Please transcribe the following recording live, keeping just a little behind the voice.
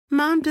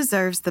Mom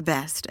deserves the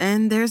best,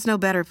 and there's no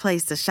better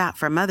place to shop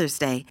for Mother's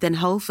Day than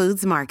Whole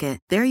Foods Market.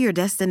 They're your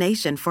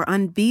destination for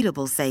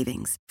unbeatable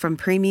savings, from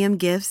premium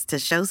gifts to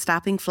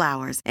show-stopping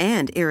flowers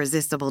and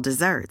irresistible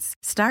desserts.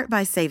 Start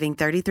by saving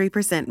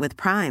 33% with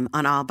Prime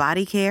on all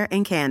body care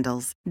and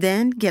candles.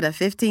 Then get a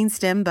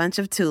 15-stem bunch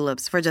of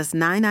tulips for just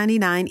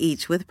 $9.99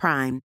 each with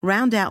Prime.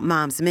 Round out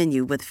Mom's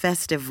menu with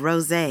festive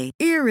rosé,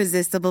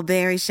 irresistible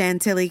berry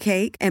chantilly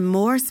cake, and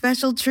more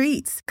special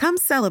treats. Come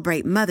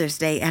celebrate Mother's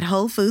Day at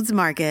Whole Foods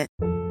Market.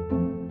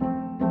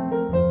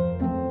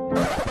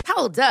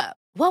 Hold up.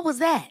 What was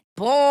that?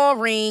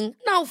 Boring.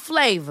 No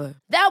flavor.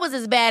 That was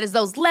as bad as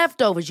those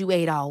leftovers you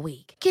ate all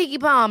week. Keke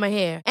Palmer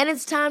here, and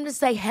it's time to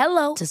say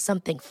hello to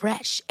something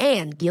fresh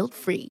and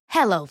guilt-free.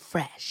 Hello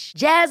Fresh.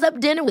 Jazz up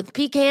dinner with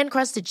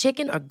pecan-crusted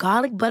chicken or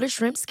garlic butter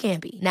shrimp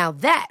scampi. Now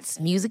that's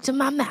music to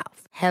my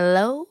mouth.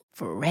 Hello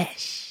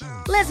Fresh.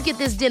 Let's get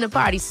this dinner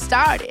party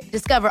started.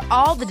 Discover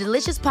all the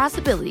delicious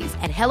possibilities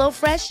at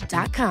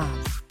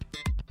hellofresh.com.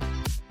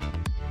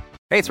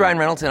 Hey, it's Ryan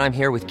Reynolds, and I'm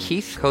here with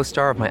Keith,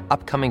 co-star of my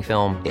upcoming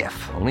film,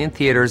 If, only in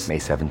theaters May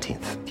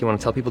 17th. Do you want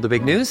to tell people the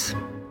big news?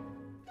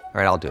 All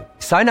right, I'll do it.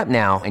 Sign up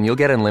now and you'll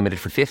get unlimited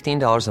for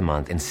 $15 a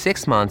month and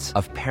 6 months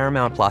of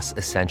Paramount Plus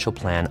Essential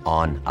Plan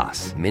on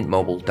us.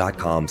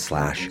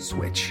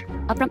 MintMobile.com/switch.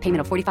 Upfront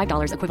payment of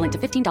 $45 equivalent to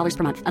 $15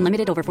 per month.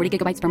 Unlimited over 40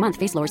 gigabytes per month.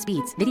 Face lower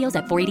speeds. Videos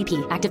at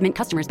 480p. Active Mint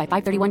customers by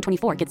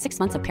 531.24 get 6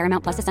 months of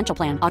Paramount Plus Essential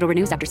Plan. Auto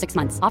renews after 6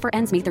 months. Offer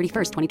ends May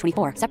 31st,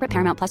 2024. Separate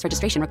Paramount Plus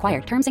registration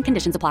required. Terms and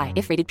conditions apply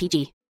if rated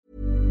PG.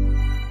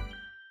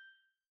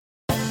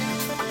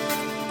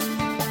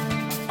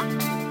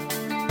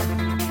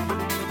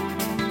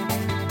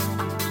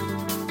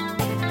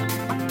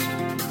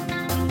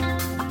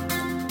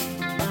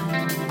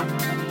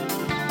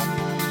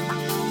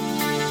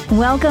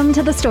 Welcome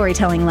to the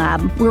Storytelling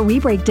Lab, where we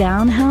break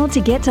down how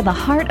to get to the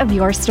heart of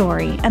your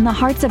story and the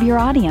hearts of your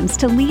audience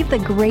to leave the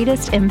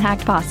greatest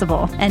impact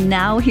possible. And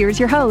now here's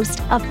your host,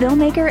 a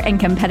filmmaker and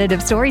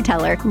competitive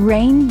storyteller,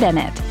 Rain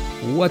Bennett.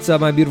 What's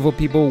up, my beautiful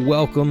people?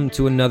 Welcome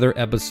to another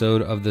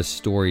episode of the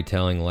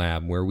Storytelling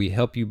Lab, where we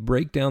help you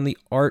break down the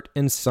art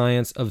and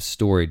science of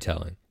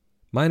storytelling.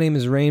 My name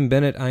is Rain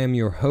Bennett. I am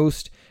your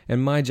host,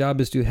 and my job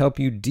is to help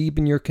you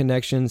deepen your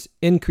connections,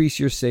 increase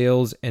your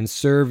sales, and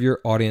serve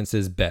your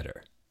audiences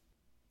better.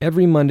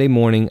 Every Monday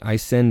morning, I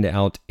send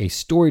out a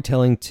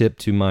storytelling tip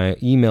to my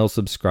email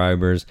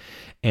subscribers,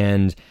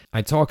 and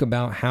I talk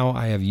about how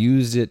I have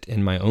used it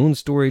in my own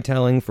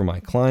storytelling for my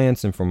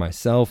clients and for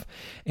myself,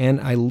 and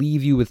I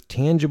leave you with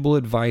tangible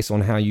advice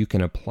on how you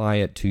can apply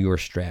it to your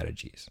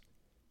strategies.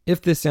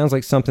 If this sounds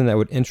like something that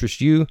would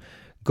interest you,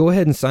 go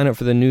ahead and sign up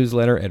for the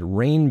newsletter at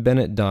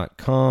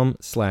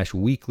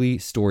rainbennett.com/weekly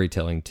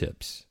storytelling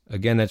tips.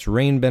 Again, that's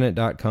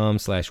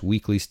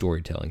rainbennett.com/weekly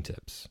storytelling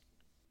tips.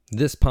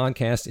 This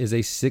podcast is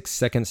a 6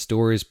 Second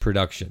Stories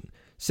production.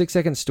 6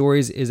 Second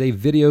Stories is a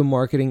video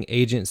marketing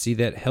agency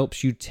that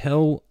helps you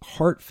tell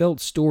heartfelt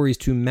stories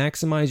to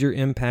maximize your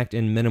impact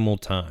in minimal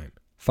time.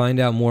 Find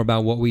out more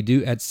about what we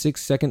do at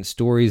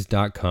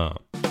 6secondstories.com.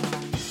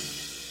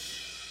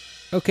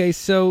 Okay,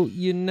 so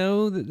you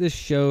know that this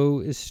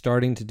show is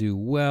starting to do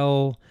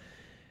well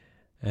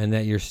and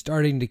that you're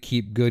starting to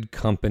keep good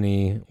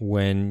company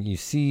when you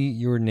see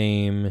your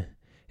name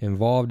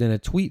involved in a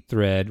tweet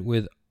thread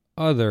with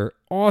other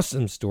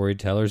awesome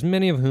storytellers,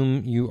 many of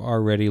whom you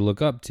already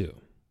look up to.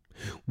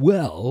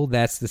 Well,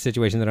 that's the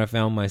situation that I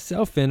found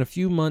myself in a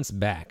few months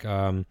back.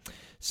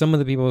 Some of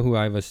the people who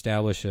I've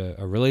established a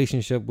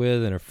relationship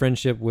with and a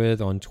friendship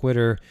with on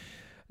Twitter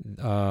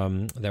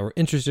that were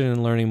interested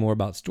in learning more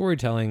about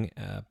storytelling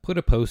put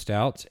a post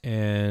out,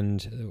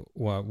 and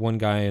one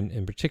guy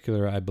in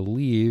particular, I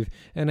believe,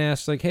 and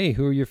asked, like, hey,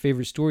 who are your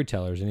favorite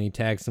storytellers? And he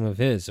tagged some of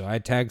his, so I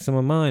tagged some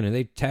of mine, and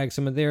they tagged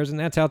some of theirs, and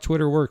that's how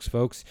Twitter works,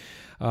 folks.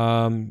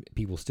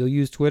 People still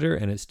use Twitter,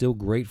 and it's still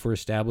great for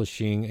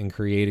establishing and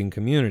creating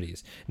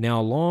communities.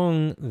 Now,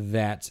 along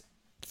that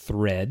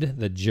thread,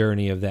 the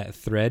journey of that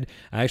thread,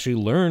 I actually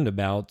learned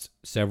about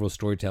several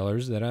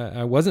storytellers that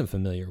I wasn't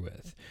familiar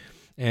with.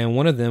 And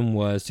one of them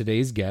was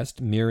today's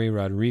guest, Miri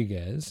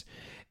Rodriguez.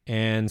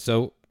 And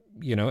so,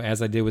 you know,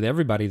 as I did with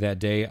everybody that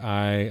day,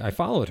 I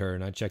followed her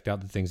and I checked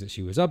out the things that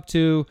she was up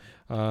to,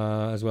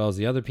 as well as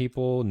the other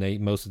people.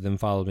 And most of them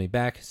followed me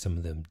back. Some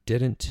of them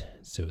didn't,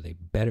 so they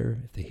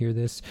better if they hear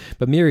this.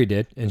 But Miri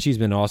did, and she's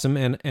been awesome.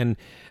 And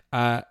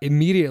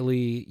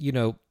immediately, you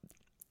know,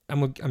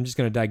 I'm just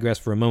going to digress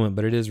for a moment,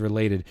 but it is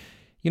related.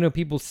 You know,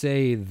 people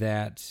say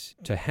that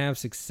to have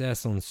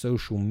success on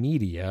social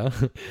media,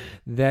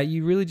 that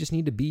you really just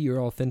need to be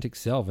your authentic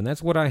self. And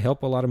that's what I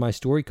help a lot of my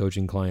story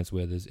coaching clients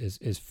with,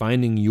 is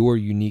finding your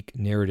unique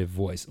narrative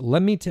voice.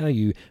 Let me tell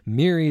you,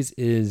 Miri's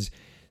is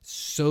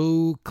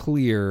so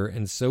clear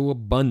and so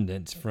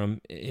abundant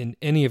in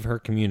any of her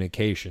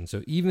communication.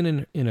 So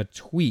even in a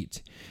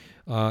tweet,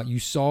 you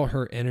saw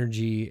her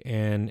energy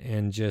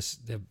and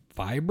just the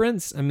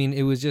vibrance. I mean,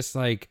 it was just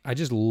like, I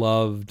just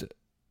loved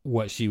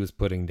what she was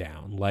putting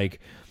down, like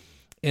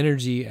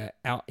energy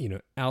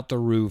out the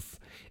roof.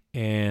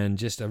 and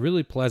just a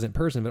really pleasant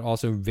person, but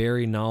also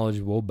very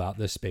knowledgeable about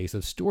the space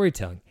of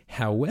storytelling.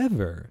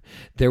 However,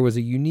 there was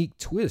a unique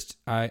twist.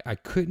 I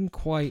couldn't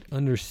quite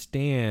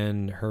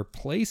understand her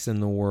place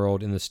in the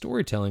world, in the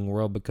storytelling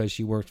world, because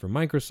she worked for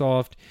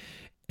Microsoft.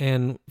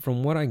 And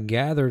from what I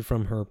gathered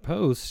from her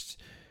posts,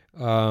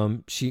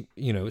 she,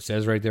 it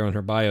says right there on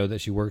her bio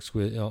that she works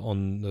with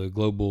on the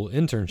global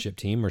internship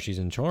team, or she's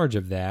in charge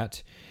of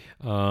that.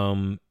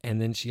 And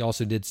then she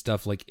also did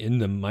stuff like in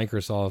the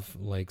Microsoft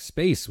like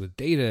space with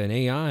data and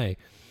AI.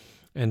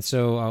 And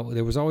so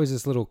there was always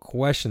this little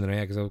question that I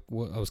had, because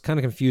I was kind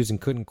of confused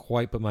and couldn't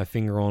quite put my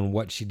finger on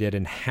what she did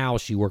and how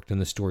she worked in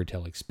the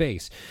storytelling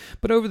space.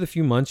 But over the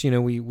few months, I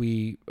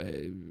wouldn't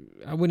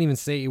even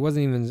say, it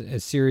wasn't even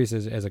as serious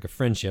as like a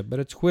friendship, but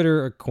a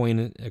Twitter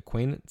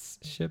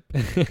acquaintanceship.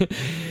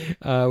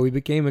 We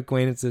became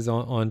acquaintances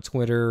on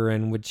Twitter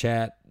and would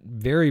chat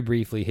very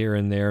briefly here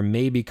and there,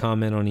 maybe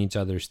comment on each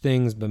other's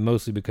things, but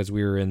mostly because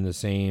we were in the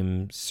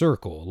same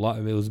circle.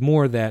 It was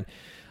more that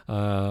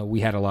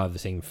we had a lot of the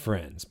same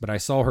friends, but I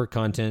saw her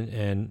content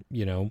and,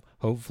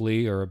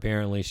 hopefully or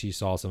apparently she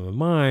saw some of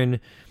mine.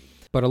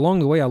 But along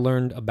the way, I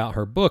learned about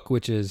her book,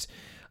 which is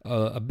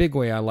a big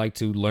way I like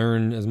to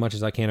learn as much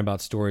as I can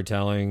about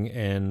storytelling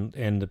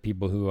and the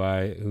people who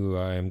I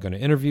am going to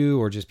interview,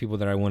 or just people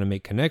that I want to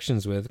make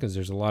connections with, because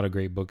there's a lot of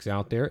great books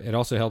out there. It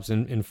also helps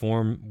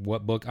inform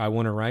what book I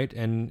want to write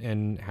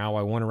and how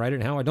I want to write it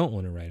and how I don't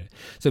want to write it.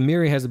 So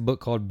Miri has a book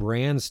called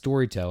Brand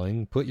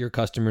Storytelling: Put Your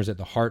Customers at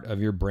the Heart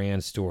of Your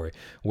Brand Story.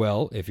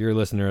 Well, if you're a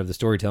listener of the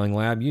Storytelling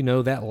Lab, you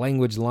know that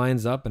language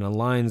lines up and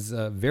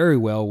aligns very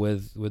well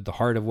with the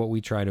heart of what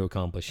we try to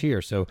accomplish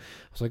here. So I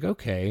was like,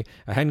 okay,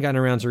 I hadn't gotten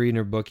around to reading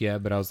her book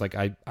yet, but I was like,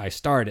 I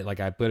started,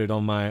 like I put it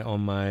on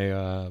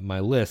my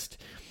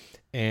list.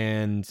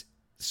 And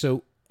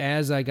so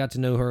as I got to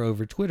know her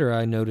over Twitter,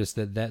 I noticed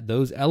that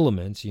those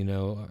elements,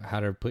 how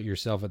to put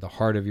yourself at the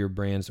heart of your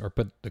brands, or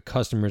put the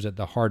customers at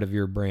the heart of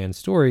your brand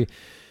story.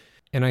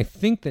 And I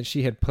think that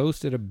she had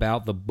posted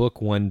about the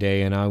book one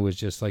day, and I was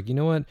just like, you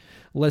know what,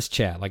 let's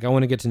chat. Like, I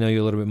want to get to know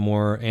you a little bit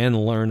more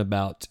and learn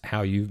about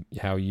how you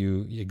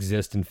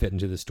exist and fit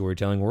into the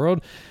storytelling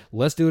world.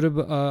 Let's do it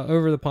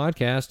over the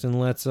podcast, and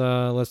let's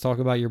talk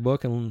about your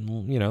book,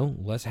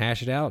 and let's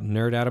hash it out,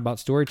 nerd out about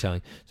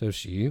storytelling. So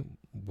she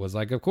was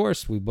like, of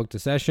course. We booked a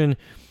session.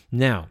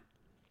 Now,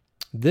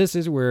 this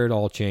is where it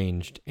all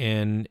changed,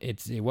 and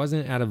it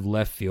wasn't out of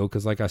left field,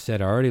 because like I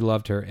said, I already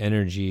loved her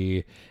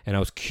energy, and I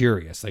was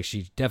curious. Like,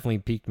 she definitely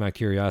piqued my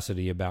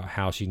curiosity about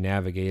how she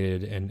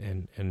navigated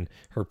and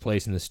her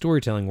place in the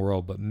storytelling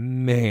world. But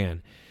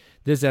man,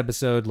 this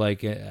episode,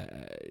 like,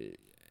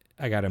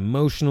 I got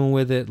emotional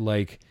with it.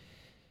 Like,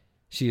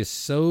 she is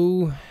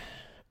so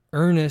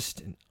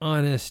earnest and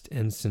honest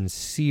and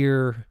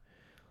sincere,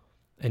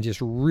 and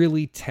just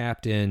really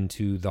tapped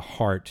into the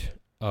heart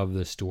of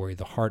the story,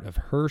 the heart of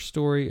her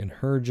story and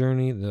her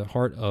journey, the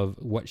heart of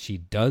what she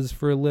does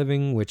for a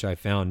living, which I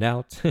found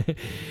out,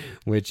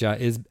 which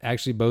is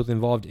actually both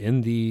involved in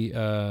the,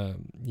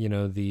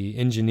 the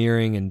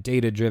engineering and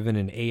data-driven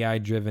and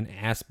AI-driven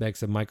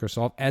aspects of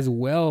Microsoft, as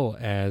well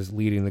as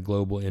leading the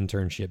global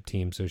internship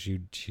team. So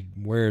she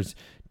wears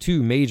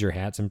two major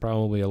hats and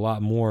probably a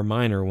lot more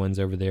minor ones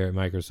over there at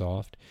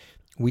Microsoft.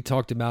 We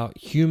talked about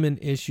human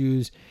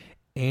issues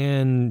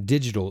and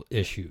digital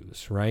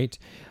issues, right?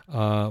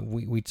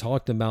 We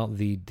talked about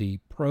the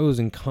pros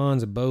and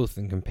cons of both,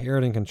 and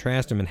compared and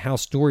contrasted them, and how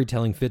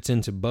storytelling fits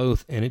into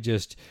both. And it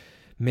just,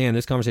 man,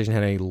 this conversation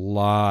had a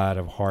lot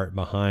of heart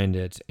behind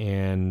it.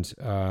 And,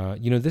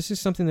 this is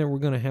something that we're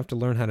going to have to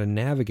learn how to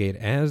navigate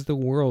as the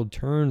world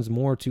turns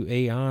more to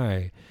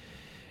AI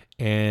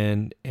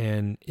and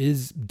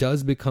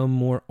does become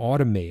more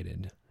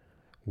automated.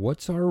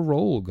 What's our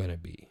role going to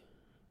be?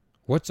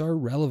 What's our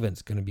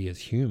relevance going to be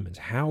as humans?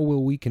 How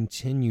will we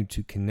continue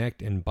to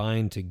connect and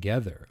bind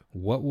together?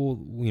 What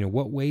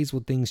ways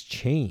will things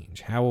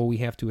change? How will we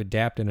have to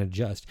adapt and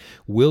adjust?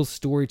 Will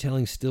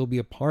storytelling still be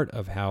a part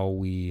of how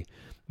we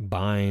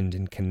bind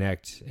and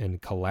connect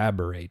and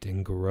collaborate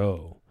and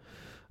grow?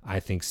 I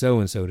think so,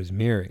 and so does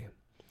Miri.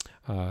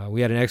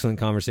 We had an excellent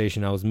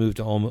conversation. I was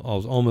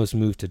almost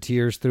moved to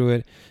tears through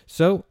it.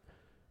 So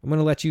I'm going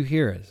to let you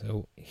hear it.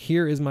 So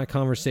here is my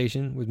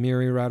conversation with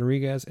Miri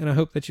Rodriguez, and I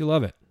hope that you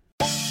love it.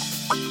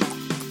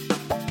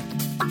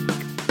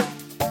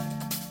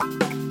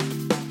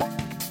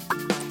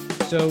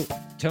 So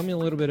tell me a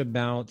little bit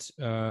about,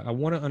 I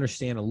want to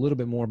understand a little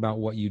bit more about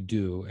what you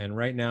do. And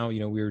right now,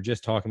 we were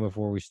just talking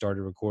before we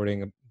started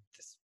recording,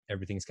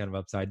 everything's kind of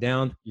upside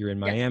down. You're in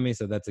Miami,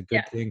 so that's a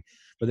good thing.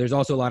 But there's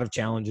also a lot of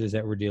challenges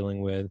that we're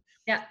dealing with.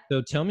 Yeah.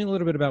 So tell me a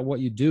little bit about what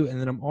you do. And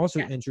then I'm also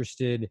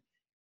interested,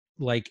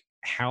 like,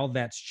 how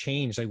that's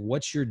changed. Like,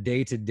 what's your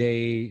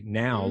day-to-day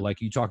now?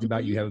 Like, you talked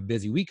about you have a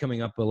busy week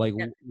coming up, but like,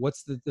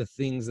 what's the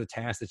things, the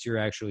tasks that you're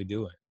actually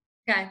doing?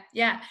 Okay,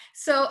 yeah.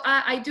 So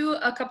I do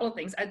a couple of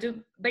things. I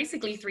do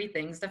basically three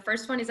things. The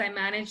first one is I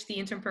manage the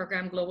intern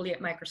program globally at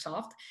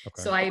Microsoft.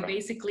 So Okay. I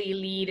basically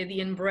lead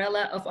the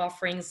umbrella of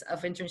offerings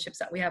of internships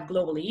that we have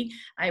globally.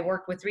 I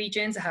work with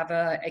regions. I have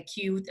a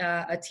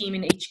team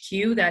in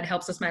HQ that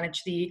helps us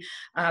manage the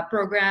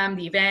program,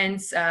 the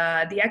events,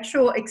 the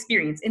actual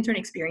experience, intern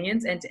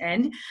experience, end to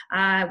end.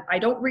 I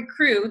don't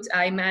recruit.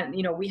 I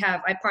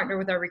partner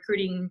with our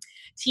recruiting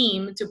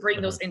team to bring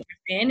Uh-huh. those interns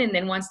in, and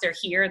then once they're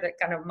here, they're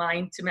kind of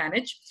mine to manage.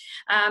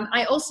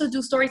 I also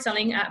do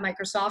storytelling at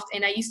Microsoft,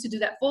 and I used to do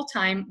that full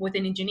time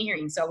within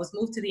engineering. So I was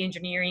moved to the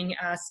engineering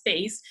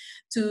space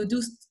to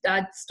do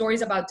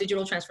stories about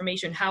digital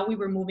transformation, how we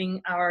were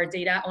moving our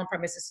data on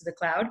premises to the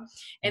cloud.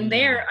 And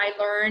there I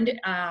learned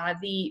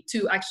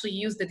to actually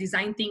use the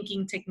design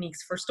thinking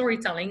techniques for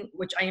storytelling,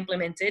 which I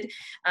implemented,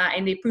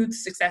 and they proved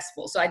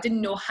successful. So I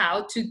didn't know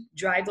how to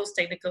drive those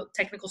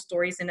technical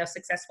stories in a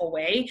successful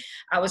way.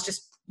 I was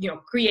just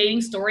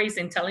creating stories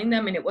and telling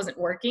them, and it wasn't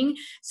working.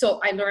 So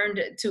I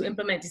learned to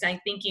implement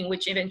design thinking,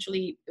 which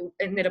eventually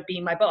ended up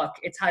being my book.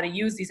 It's how to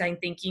use design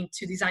thinking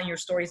to design your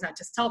stories, not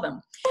just tell them.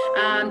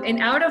 And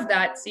out of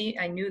that, see,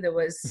 I knew there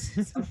was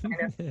some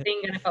kind of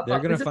thing going to pop They're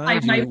up. going to This is my,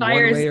 find my you one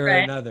virus way or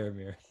thread. another,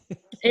 Mir.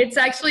 It's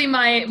actually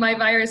my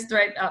virus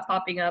thread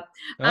popping up.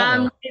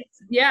 Uh-oh.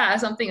 Yeah,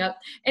 something up.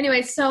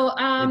 Anyway, so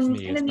It's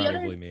me. and It's then the other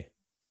probably me.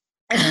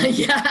 Like,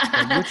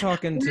 yeah, you're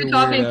talking to you're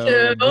talking weirdo.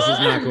 to Like, this is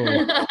not cool.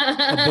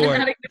 Abort.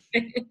 Not a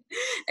good thing.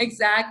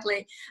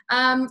 Exactly.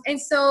 And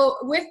so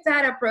with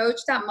that approach,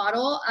 that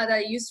model that I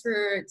use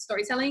for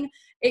storytelling,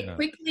 Yeah.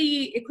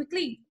 it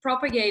quickly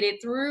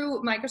propagated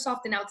through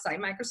Microsoft and outside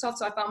Microsoft.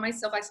 So I found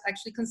myself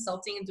actually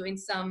consulting and doing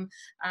some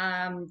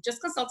just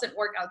consultant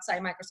work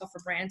outside Microsoft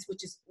for brands,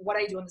 which is what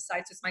I do on the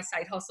side. So it's my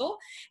side hustle,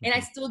 and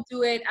I still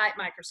do it at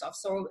Microsoft.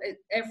 So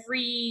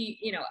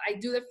I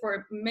do it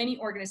for many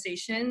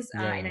organizations,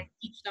 and I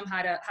teach them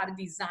how to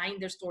design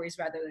their stories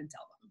rather than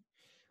tell them.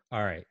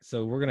 All right.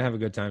 So we're going to have a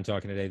good time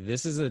talking today.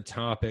 This is a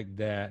topic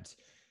that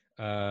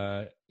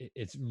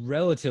it's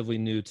relatively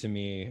new to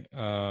me,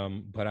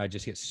 but I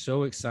just get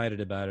so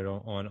excited about it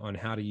on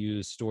how to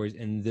use stories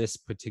in this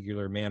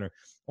particular manner.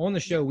 On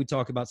the show, we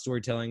talk about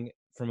storytelling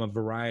from a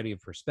variety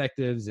of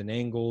perspectives and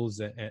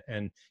angles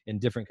and in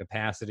different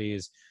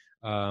capacities.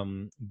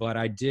 But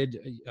I did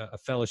a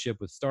fellowship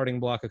with Starting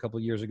Block a couple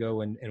of years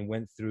ago and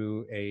went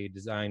through a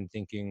design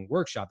thinking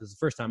workshop. This is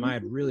the first time I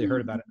had really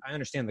heard about it. I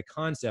understand the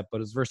concept, but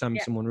it was the first time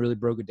someone really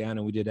broke it down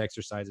and we did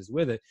exercises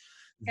with it.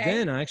 Okay.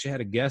 Then I actually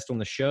had a guest on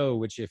the show,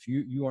 which if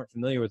you aren't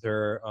familiar with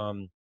her,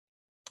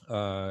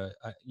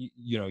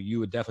 you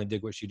would definitely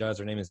dig what she does.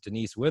 Her name is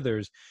Denise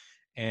Withers,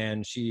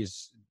 and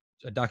she's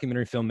a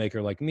documentary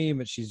filmmaker like me,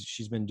 but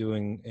she's been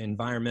doing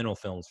environmental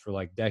films for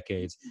like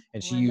decades,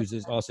 and she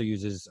also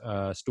uses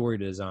story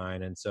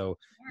design. And so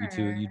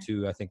you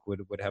two I think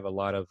would have a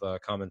lot of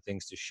common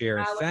things to share.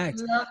 In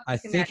fact, I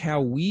think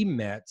how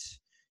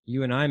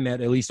you and I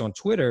met, at least on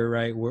Twitter,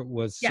 right,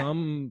 was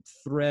some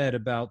thread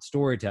about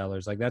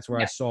storytellers. Like that's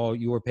where I saw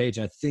your page,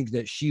 and I think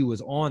that she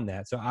was on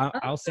that. So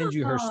I'll send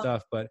you her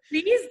stuff. But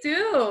please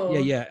do.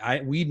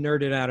 We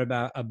nerded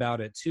out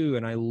about it too,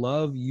 and I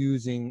love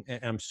using.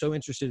 And I'm so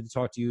interested to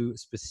talk to you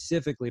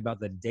specifically about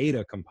the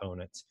data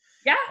components.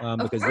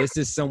 Because this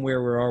is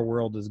somewhere where our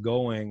world is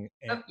going.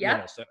 And,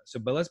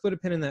 but let's put a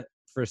pin in that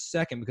for a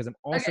second, because I'm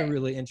also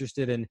really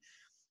interested in,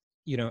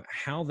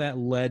 how that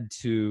led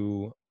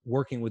to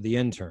working with the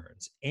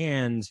interns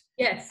and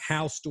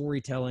how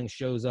storytelling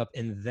shows up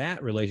in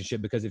that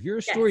relationship. Because if you're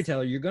a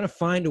storyteller, you're going to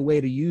find a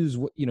way to use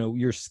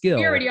your skill.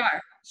 We already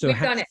are. So we've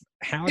done it.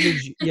 How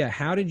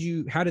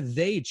did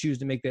they choose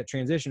to make that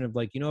transition of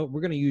like, we're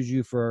going to use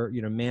you for,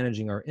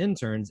 managing our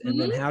interns. And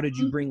then how did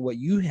you bring what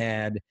you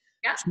had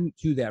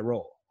to that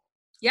role?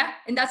 Yeah,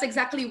 and that's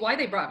exactly why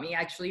they brought me,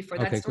 actually, for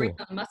that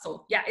storytelling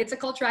muscle. Yeah, it's a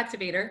culture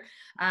activator,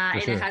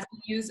 and it has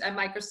been used at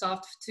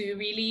Microsoft to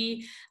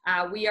really,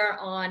 we are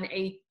on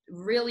a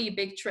really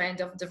big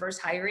trend of diverse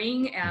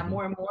hiring,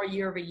 more and more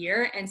year over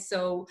year. And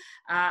so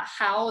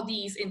how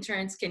these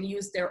interns can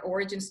use their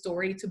origin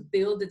story to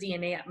build the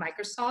DNA at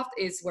Microsoft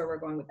is where we're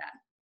going with that.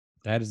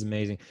 That is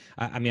amazing.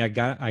 I mean,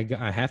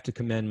 I have to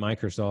commend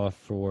Microsoft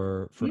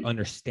for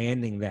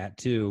understanding that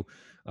too.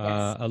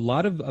 A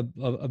lot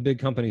of big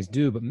companies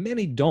do, but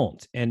many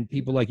don't. And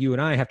people like you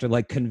and I have to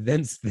like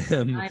convince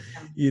them,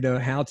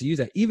 how to use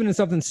that, even in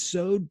something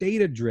so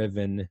data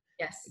driven.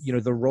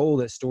 The role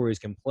that stories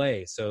can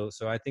play. So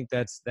I think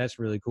that's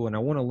really cool. And I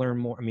want to learn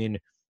more. I mean,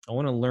 I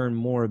want to learn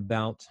more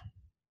about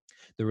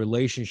the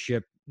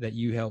relationship that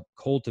you help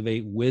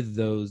cultivate with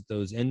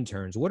those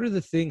interns. What are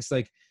the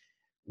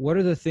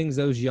things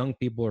those young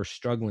people are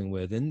struggling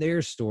with in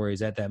their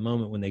stories at that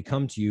moment when they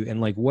come to you? And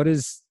like, what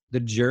is the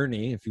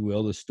journey, if you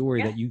will, the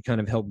story that you kind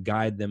of help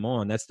guide them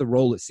on? That's the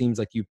role it seems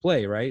like you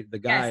play, right? The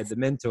guide, the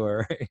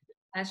mentor. Right?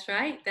 That's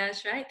right.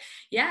 That's right.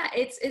 Yeah,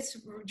 it's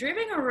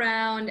driven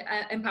around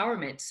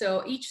empowerment.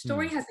 So each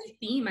story Hmm. has a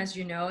theme, as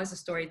you know, as a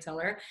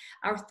storyteller.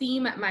 Our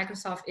theme at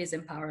Microsoft is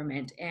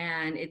empowerment,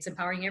 and it's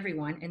empowering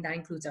everyone, and that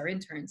includes our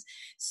interns.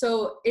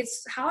 So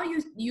it's how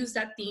you use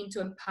that theme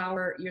to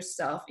empower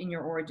yourself in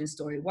your origin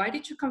story. Why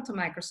did you come to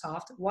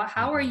Microsoft?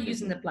 How are you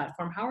using the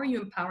platform? How are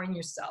you empowering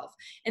yourself?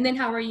 And then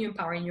how are you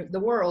empowering the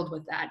world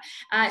with that?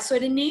 So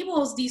it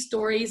enables these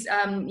stories,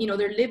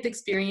 their lived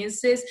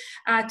experiences,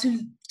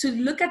 to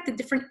look at the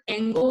different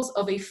angles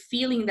of a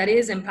feeling that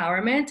is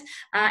empowerment,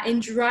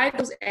 and drive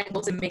those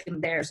angles and make them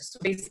theirs. So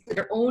basically,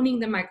 they're owning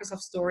the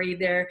Microsoft story.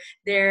 They're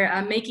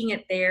making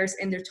it theirs,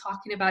 and they're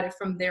talking about it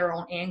from their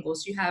own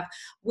angles. You have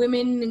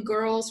women and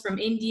girls from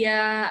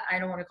India. I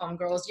don't want to call them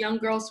girls, young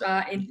girls,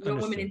 and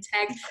women Understood. in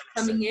tech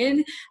coming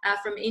in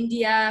from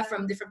India,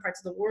 from different parts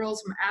of the world,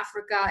 from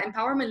Africa.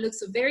 Empowerment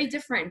looks very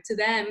different to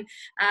them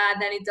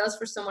than it does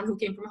for someone who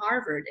came from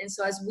Harvard. And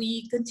so as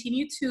we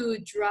continue to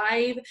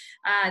drive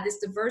this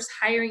diverse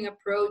hiring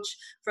approach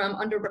from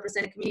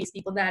underrepresented communities,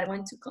 people that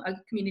went to a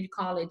community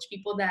college,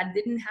 people that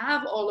didn't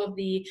have all of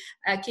the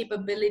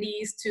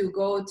capabilities to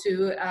go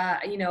to,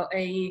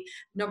 a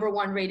number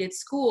one rated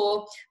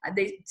school,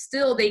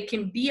 they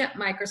can be at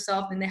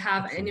Microsoft, and they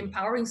have an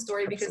empowering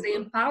story because they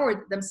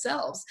empowered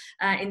themselves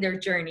in their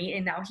journey,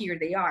 and now here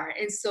they are.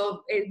 And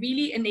so it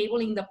really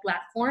enabling the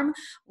platform.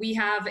 We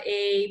have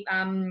we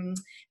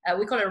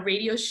call it a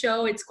radio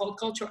show. It's called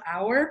Culture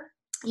Hour.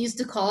 Used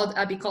to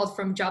be called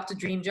From Job to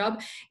Dream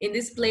Job. In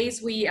this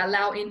place, we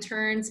allow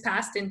interns,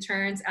 past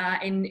interns,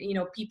 and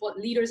people,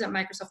 leaders at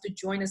Microsoft, to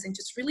join us and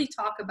just really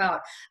talk about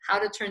how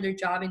to turn their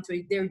job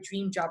into their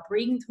dream job,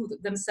 bring to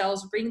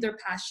themselves, bring their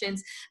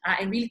passions,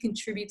 and really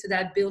contribute to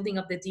that building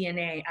of the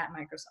DNA at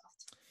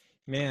Microsoft.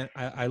 Man,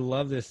 I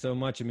love this so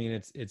much. I mean,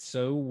 it's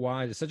so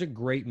wise. It's such a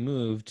great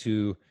move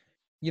to,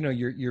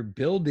 you're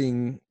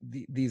building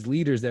these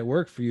leaders that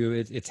work for you.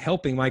 It's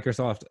helping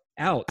Microsoft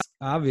out,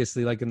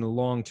 obviously, like in the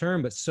long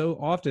term. But so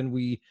often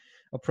we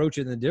approach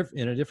it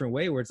in a different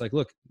way, where it's like,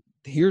 look,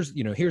 here's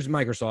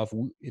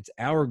Microsoft. It's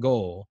our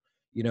goal,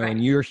 Right.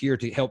 and you're here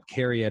to help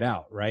carry it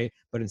out, right?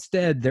 But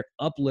instead, they're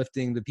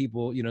uplifting the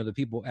people, the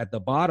people at the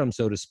bottom,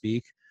 so to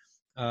speak,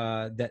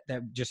 that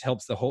just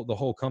helps the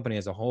whole company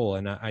as a whole.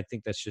 And I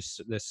think that's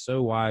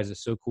so wise.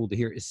 It's so cool to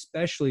hear,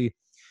 especially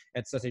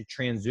at such a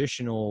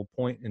transitional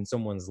point in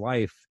someone's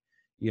life,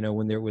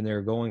 when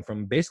they're going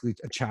from basically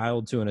a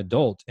child to an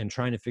adult and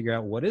trying to figure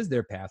out what is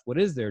their path, what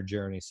is their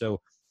journey. So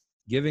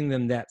giving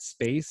them that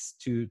space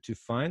to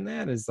find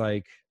that is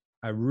like,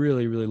 I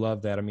really, really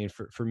love that. I mean,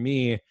 for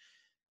me,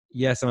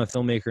 yes, I'm a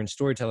filmmaker and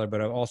storyteller,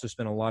 but I've also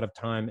spent a lot of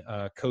time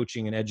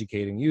coaching and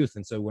educating youth.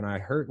 And so when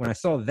I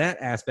saw that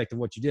aspect of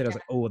what you did, I was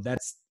like, oh,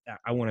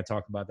 I want to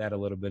talk about that a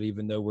little bit,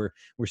 even though we're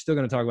still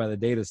going to talk about the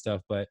data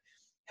stuff, but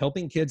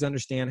helping kids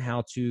understand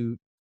how to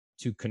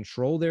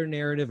control their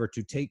narrative, or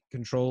to take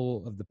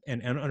control of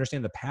and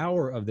understand the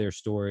power of their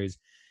stories.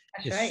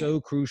 That's Is right.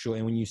 so crucial.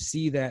 And when you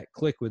see that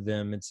click with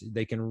them,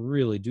 they can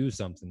really do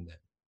something then.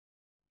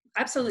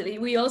 Absolutely.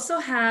 We also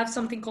have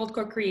something called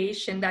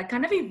co-creation that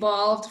kind of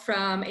evolved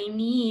from a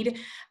need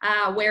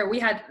where we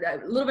had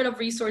a little bit of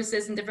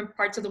resources in different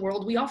parts of the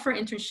world. We offer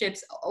internships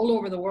all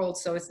over the world,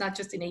 so it's not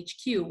just in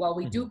HQ. While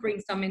we do bring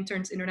some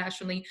interns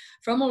internationally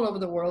from all over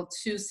the world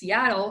to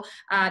Seattle,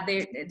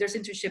 there's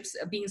internships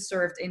being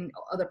served in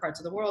other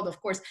parts of the world,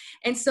 of course.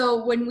 And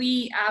so when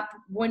we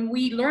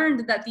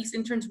learned that these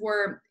interns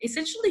were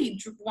essentially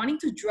wanting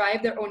to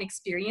drive their own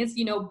experience,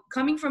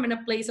 coming from in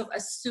a place of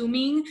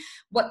assuming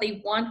what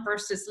they want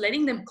versus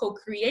letting them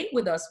co-create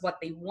with us what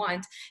they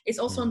want, is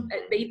also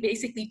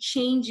basically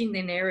changing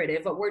the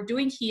narrative. What we're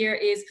doing here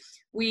is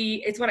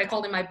it's what I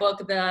called in my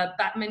book, the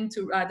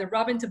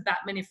Robin to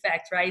Batman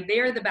effect, right?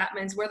 They're the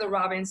Batmans, we're the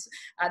Robins.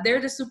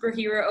 They're the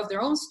superhero of their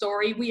own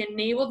story. We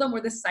enable them, we're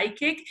the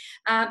psychic.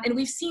 And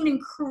we've seen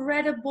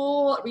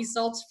incredible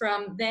results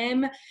from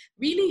them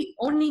really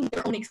owning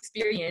their own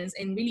experience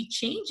and really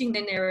changing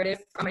the narrative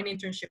from an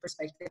internship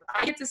perspective.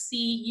 I get to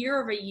see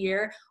year over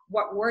year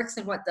what works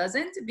and what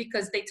doesn't,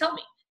 because they tell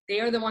me. They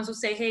are the ones who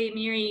say, hey,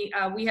 Miri,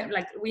 we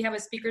have a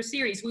speaker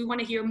series. We want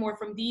to hear more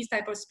from these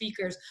type of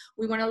speakers.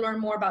 We want to learn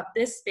more about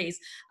this space.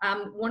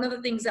 One of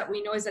the things that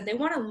we know is that they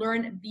want to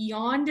learn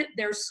beyond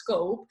their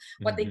scope,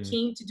 what they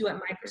came to do at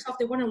Microsoft.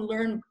 They want to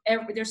learn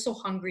they're so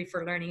hungry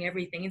for learning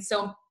everything. And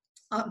so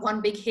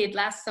one big hit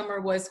last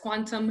summer was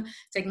quantum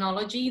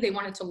technology. They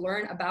wanted to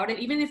learn about it.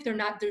 Even if they're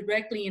not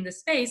directly in the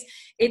space,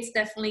 it's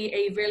definitely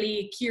a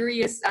really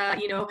curious, a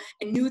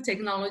new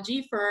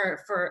technology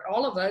for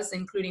all of us,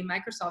 including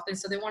Microsoft. And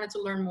so they wanted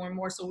to learn more and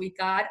more. So we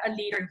got a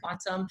leader in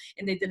quantum,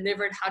 and they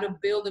delivered how to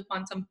build a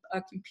quantum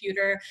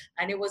computer.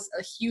 And it was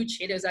a huge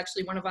hit. It was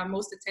actually one of our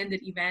most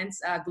attended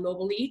events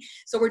globally.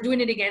 So we're doing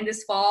it again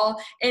this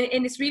fall. And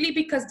it's really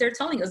because they're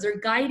telling us, they're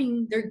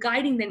guiding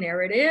the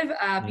narrative,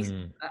 as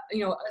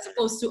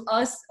opposed to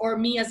us or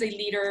me as a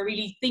leader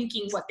really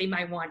thinking what they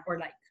might want or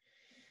like.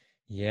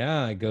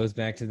 Yeah, it goes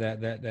back to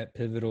that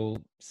pivotal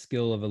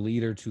skill of a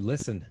leader to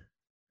listen,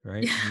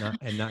 right?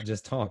 And not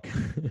just talk.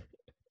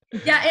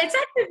 Yeah, it's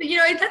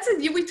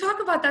actually, we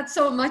talk about that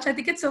so much. I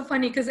think it's so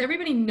funny because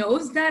everybody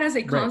knows that as a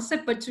Right.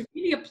 concept, but to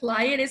really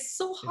apply it is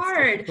so It's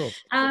hard.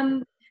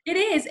 difficult. It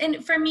is.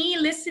 And for me,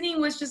 listening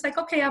was just like,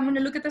 okay, I'm going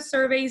to look at the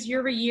surveys year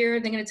over year.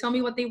 They're going to tell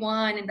me what they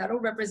want, and that'll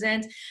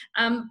represent.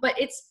 But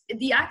it's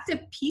the active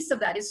piece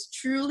of that is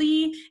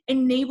truly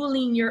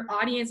enabling your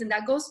audience. And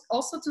that goes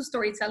also to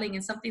storytelling.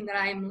 And something that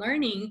I'm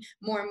learning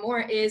more and more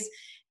is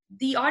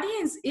the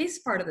audience is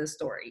part of the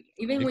story,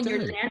 even Big when you're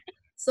time. landing.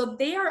 So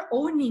they are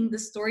owning the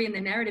story and the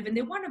narrative, and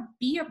they want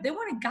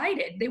to guide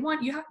it.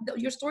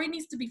 Your story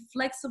needs to be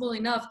flexible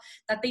enough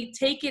that they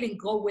take it and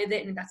go with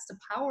it. And that's the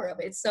power of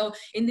it. So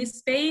in this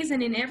space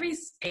and in every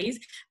space,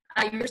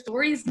 your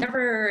story is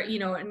never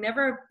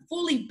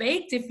fully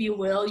baked, if you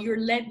will.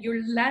 You're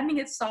landing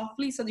it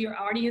softly so that your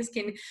audience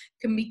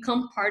can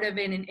become part of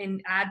it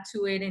and add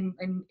to it and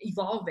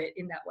evolve it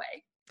in that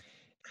way.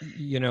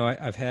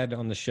 I've had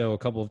on the show a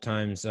couple of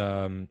times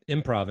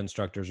improv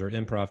instructors or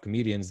improv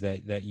comedians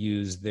that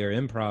use their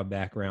improv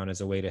background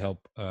as a way to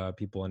help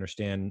people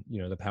understand,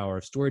 the power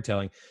of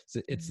storytelling.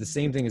 So it's the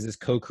same thing as this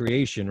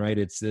co-creation, right?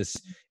 It's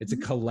a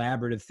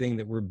collaborative thing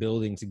that we're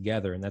building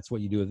together, and that's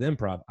what you do with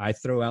improv. I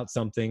throw out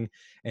something,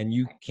 and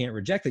you can't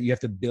reject it. You have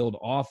to build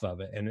off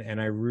of it,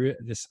 and I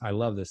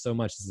love this so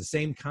much. It's the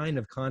same kind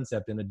of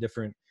concept in a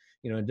different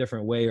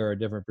way or a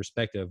different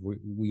perspective.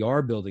 We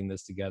are building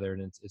this together,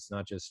 and it's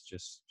not just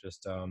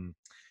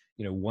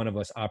one of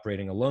us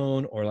operating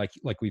alone, or like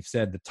we've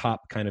said, the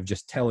top kind of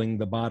just telling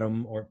the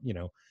bottom, or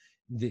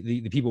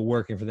the people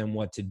working for them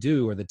what to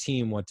do, or the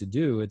team what to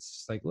do. It's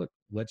just like, look,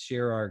 let's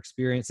share our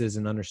experiences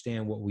and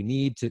understand what we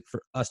need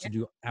for us to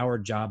do our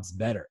jobs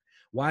better.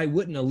 Why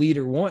wouldn't a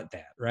leader want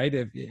that, right?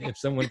 If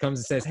someone comes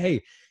and says,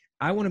 hey,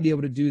 I want to be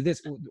able to do this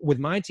with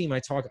my team.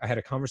 I had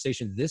a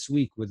conversation this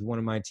week with one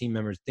of my team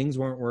members. Things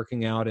weren't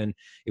working out, and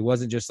it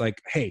wasn't just like,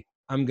 hey,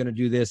 I'm going to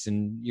do this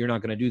and you're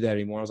not going to do that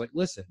anymore. I was like,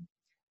 listen,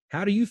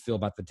 how do you feel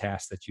about the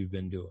tasks that you've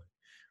been doing?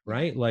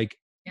 Right? Like,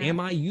 am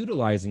I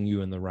utilizing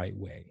you in the right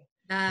way?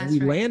 And we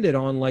landed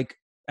on like,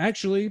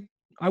 actually,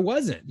 I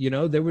wasn't,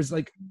 there was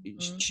like,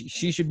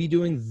 she should be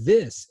doing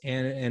this.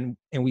 And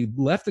we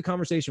left the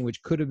conversation,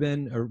 which could have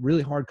been a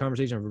really hard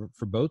conversation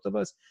for both of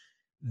us,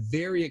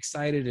 very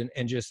excited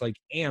and just like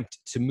amped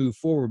to move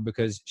forward,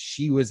 because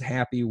she was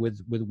happy with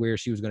where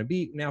she was going to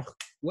be. Now,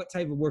 what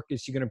type of work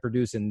is she going to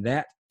produce in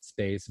that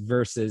space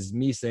versus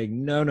me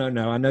saying, no,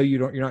 I know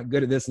you're not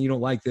good at this and you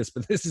don't like this,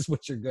 but this is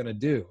what you're going to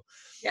do.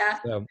 Yeah.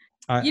 So,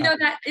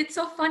 that it's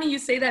so funny you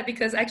say that,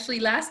 because actually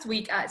last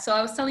week, so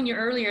I was telling you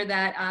earlier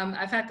that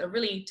I've had a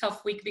really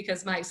tough week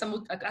because I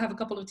have a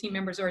couple of team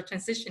members who are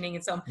transitioning,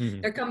 and so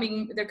they're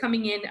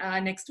coming in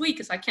next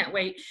week, so I can't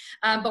wait.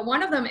 But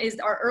one of them is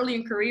our early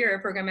in career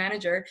program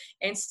manager,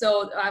 and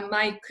so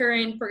my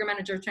current program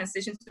manager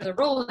transitioned to the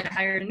role, and I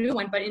hired a new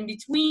one. But in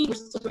between, we're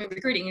still doing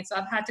recruiting, and so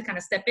I've had to kind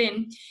of step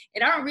in.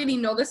 And I don't really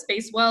know the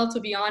space well, to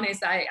be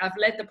honest. I've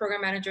let the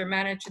program manager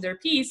manage their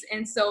piece,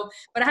 and so,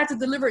 but I had to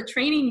deliver a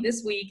training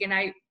this week, and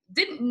I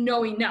didn't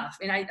know enough.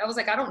 And I was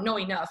like, I don't know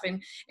enough.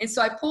 And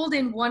so I pulled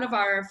in one of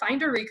our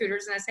Finder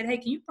recruiters, and I said, hey,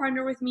 can you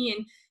partner with me?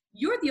 And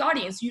you're the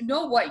audience, you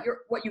know what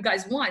you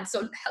guys want.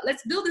 So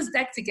let's build this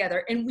deck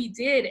together. And we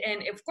did.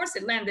 And of course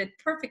it landed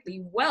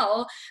perfectly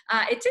well.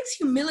 It takes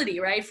humility,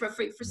 right? For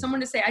someone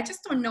to say, I just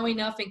don't know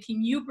enough. And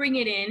can you bring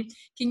it in?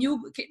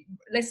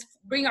 Let's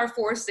bring our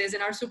forces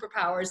and our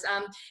superpowers.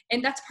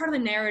 And that's part of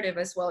the narrative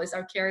as well, is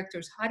our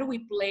characters. How do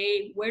we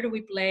play? Where do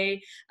we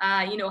play?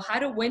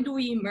 When do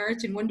we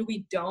emerge and when do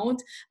we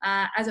don't?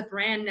 As a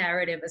brand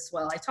narrative as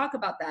well. I talk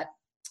about that.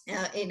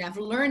 And I've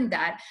learned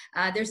that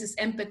there's this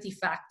empathy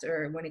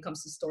factor when it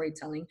comes to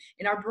storytelling.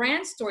 In our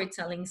brand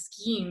storytelling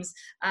schemes,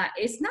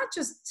 it's not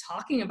just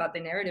talking about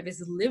the narrative,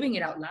 it's living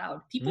it out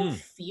loud. People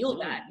feel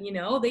that,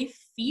 they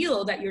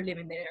feel that you're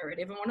living the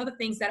narrative. And one of the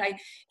things that I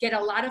get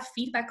a lot of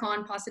feedback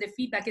on, positive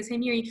feedback, is, hey,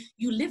 Miri,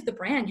 you live the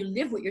brand, you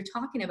live what you're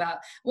talking about.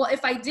 Well,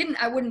 if I didn't,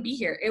 I wouldn't be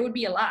here. It would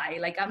be a lie.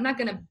 Like, I'm not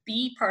going to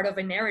be part of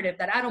a narrative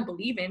that I don't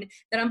believe in,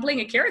 that I'm playing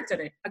a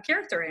character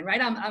in,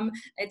 right?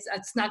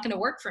 It's not going to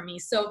work for me.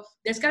 So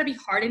there's got to be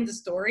heart in the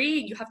story.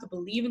 You have to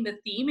believe in the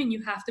theme, and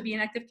you have to be an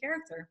active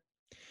character.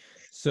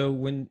 So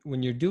when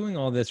you're doing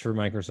all this for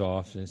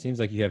Microsoft, and it seems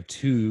like you have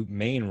two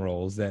main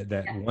roles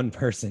that one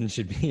person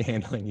should be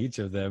handling each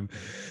of them.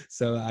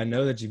 So I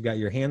know that you've got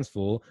your hands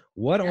full.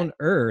 What on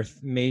earth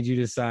made you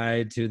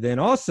decide to then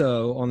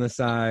also on the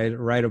side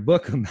write a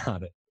book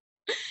about it?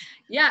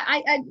 Yeah,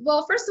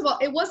 well, first of all,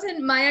 it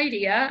wasn't my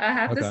idea. I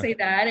have to say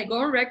that. I go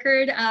on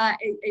record.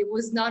 It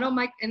was not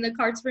in the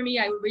cards for me.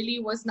 I really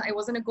was not. It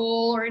wasn't a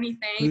goal or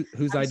anything.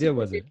 Whose idea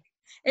was it?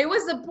 It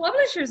was the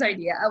publisher's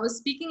idea. I was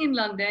speaking in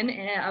London,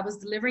 and I was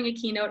delivering a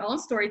keynote on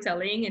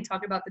storytelling and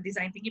talking about the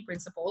design thinking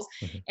principles.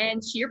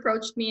 And she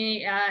approached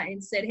me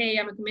and said, "Hey,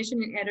 I'm a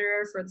commissioning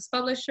editor for this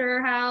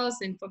publishing house,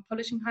 and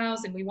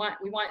we want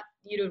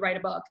you to write a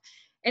book."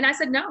 And I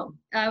said no.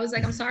 I was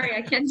like, "I'm sorry,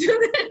 I can't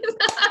do this."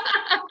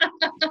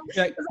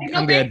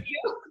 I'm good.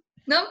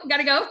 no,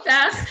 gotta go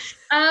fast.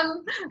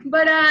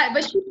 But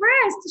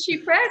she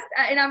pressed,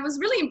 and I was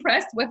really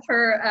impressed with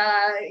her.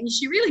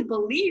 She really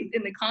believed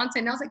in the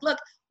content. And I was like, look,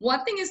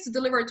 one thing is to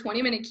deliver a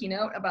 20-minute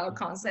keynote about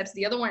concepts.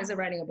 The other one is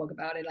writing a book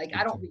about it. Like,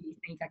 I don't really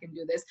think I can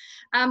do this.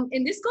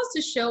 And this goes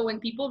to show when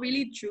people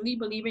really truly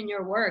believe in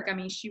your work. I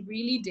mean, she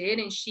really did.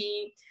 And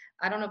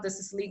I don't know if this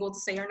is legal to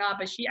say or not,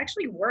 but she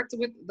actually worked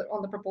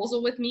on the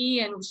proposal with me,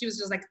 and she was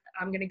just like,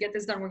 I'm gonna get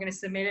this done, we're gonna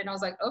submit it. And I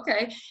was like,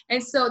 okay.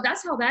 And so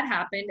that's how that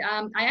happened.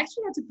 I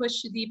actually had to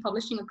push the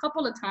publishing a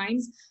couple of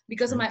times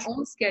because of my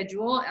own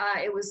schedule.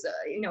 It was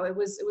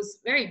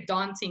very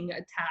daunting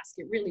task.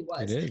 It really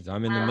was. It is.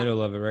 I'm in the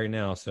middle of it right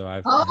now, so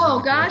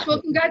gosh,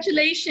 well,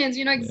 congratulations.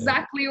 You know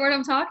exactly what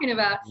I'm talking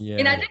about. Yeah.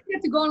 And I didn't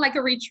get to go on like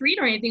a retreat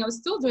or anything. I was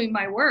still doing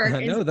my work.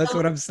 No, that's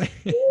what I'm saying.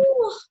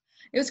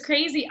 It was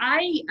crazy.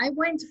 I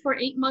went for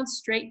 8 months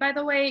straight, by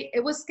the way.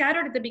 It was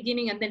scattered at the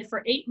beginning, and then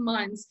for 8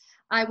 months,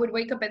 I would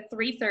wake up at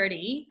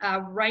 3:30,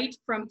 write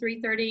from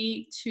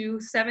 3:30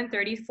 to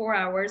 7:30, 4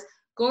 hours,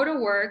 go to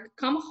work,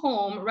 come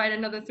home, write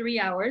another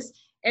 3 hours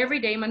every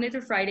day, Monday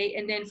through Friday.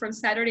 And then from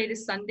Saturday to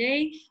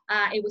Sunday,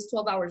 it was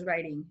 12 hours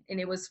writing, and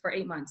it was for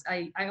 8 months.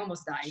 I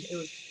almost died. It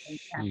was,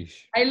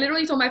 I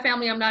literally told my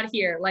family I'm not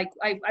here. Like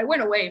I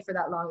went away for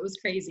that long. It was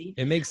crazy.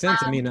 It makes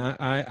sense. I mean,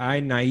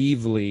 I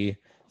naively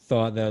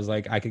thought that I was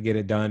like, I could get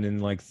it done in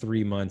like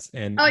 3 months.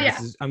 And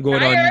I'm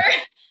going on,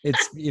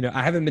 it's,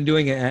 I haven't been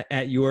doing it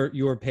at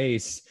your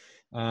pace.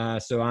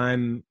 So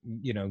I'm,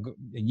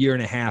 a year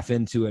and a half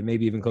into it,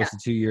 maybe even close to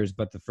 2 years,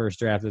 but the first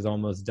draft is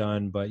almost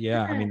done. But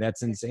I mean,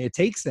 that's insane. It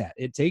takes that.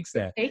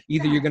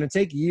 Either you're going to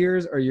take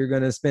years or you're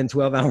going to spend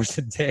 12 hours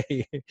a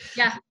day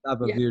on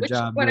top of your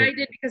job. What I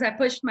did, because I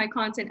pushed my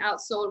content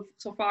out so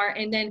far.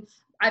 And then,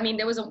 I mean,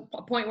 there was a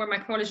point where my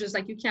publisher was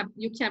like, you can't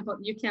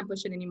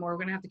push it anymore. We're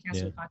going to have to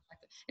cancel the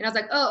contract. And I was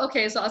like, oh,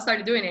 okay. So I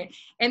started doing it.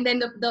 And then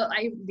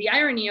the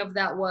irony of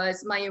that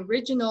was my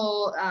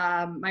original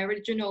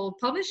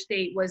published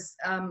date was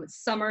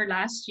summer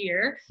last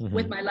year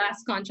with my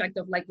last contract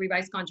of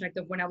revised contract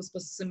of when I was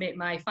supposed to submit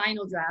my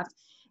final draft.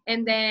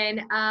 And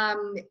then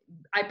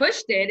I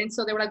pushed it. And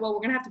so they were like, well, we're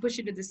going to have to push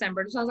it to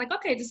December. So I was like,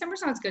 okay, December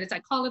sounds good. It's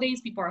like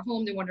holidays. People are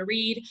home. They want to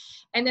read.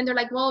 And then they're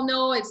like, well,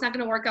 no, it's not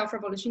going to work out for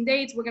publishing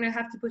dates. We're going to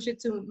have to push it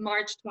to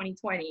March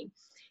 2020.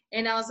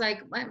 And I was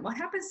like, what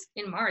happens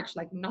in March?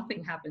 Like,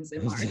 nothing happens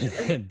in March.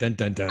 Dun,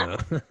 dun, dun.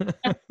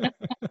 And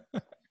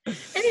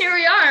here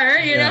we are,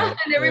 and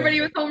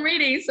everybody was home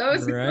reading. So it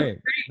was right.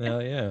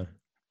 Hell yeah.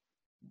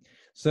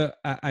 So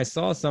I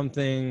saw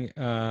something,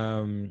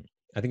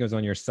 I think it was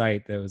on your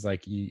site that was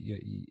like,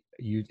 you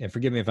and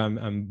forgive me if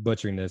I'm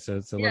butchering this,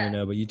 so let me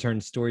know, but you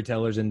turned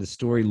storytellers into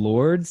story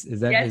lords. Is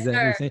that what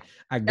you're saying?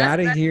 I got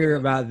to hear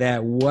about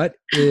that. What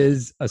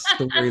is a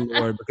story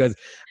lord? Because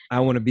I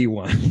want to be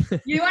one.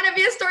 You want to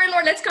be a story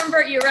lord? Let's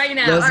convert you right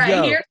now. Let's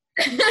go.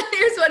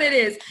 Here's what it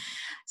is.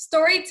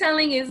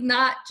 Storytelling is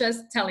not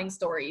just telling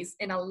stories,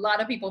 and a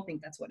lot of people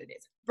think that's what it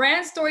is.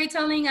 Brand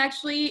storytelling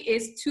actually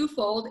is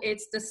twofold.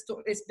 It's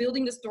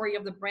building the story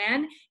of the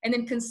brand and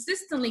then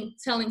consistently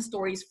telling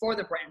stories for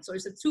the brand. So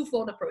it's a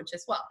twofold approach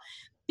as well.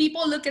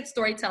 People look at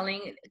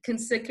storytelling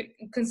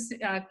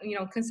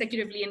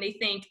consecutively, and they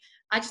think,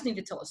 I just need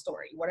to tell a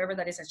story, whatever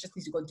that is. I just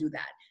need to go do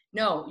that.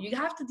 No, you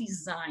have to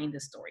design the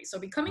story. So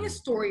becoming a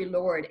story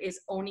lord is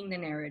owning the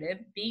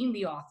narrative, being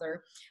the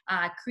author,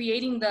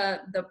 creating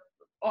the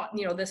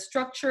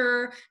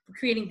structure,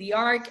 creating the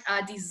arc,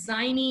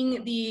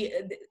 designing the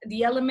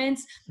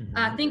elements.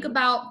 Think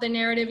about the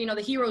narrative,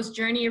 the hero's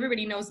journey.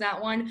 Everybody knows that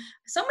one.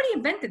 Somebody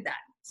invented that.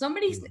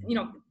 Somebody,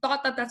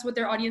 thought that that's what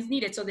their audience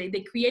needed. So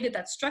they created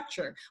that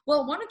structure.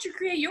 Well, why don't you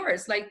create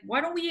yours? Like, why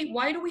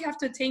do we have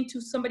to attain to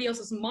somebody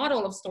else's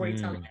model of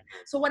storytelling?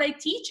 So what I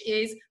teach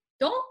is,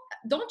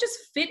 don't just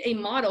fit a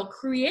model,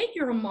 create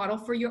your own model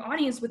for your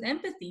audience with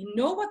empathy.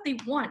 Know what they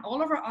want.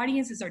 All of our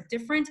audiences are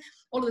different.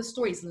 All of the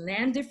stories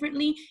land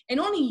differently, and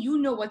only you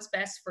know what's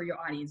best for your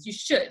audience. You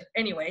should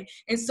anyway.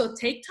 And so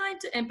take time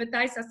to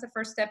empathize. That's the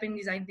first step in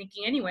design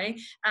thinking anyway.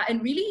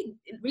 And really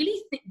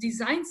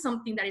design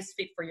something that is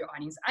fit for your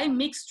audience. I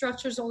make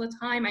structures all the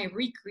time. I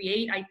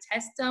recreate, I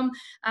test them.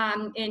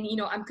 And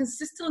I'm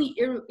consistently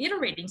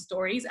iterating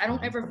stories. I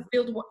don't ever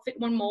fit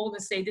one mold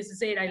and say, this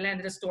is it, I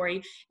landed a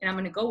story and I'm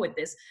going to go with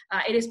this.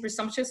 It is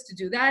presumptuous to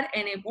do that,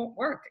 and it won't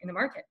work in the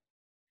market.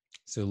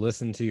 So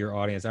listen to your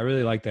audience. I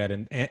really like that.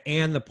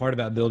 And the part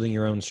about building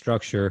your own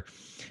structure.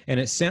 And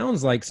it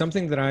sounds like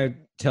something that I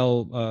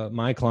tell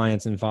my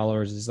clients and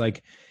followers is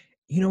like,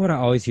 what I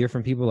always hear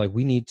from people, like,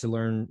 we need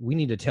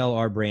to tell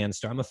our brand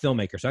story. I'm a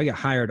filmmaker, so I get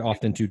hired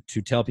often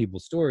to tell people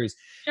stories.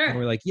 Sure. And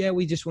we're like,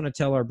 we just want to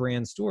tell our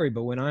brand story.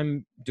 But when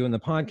I'm doing the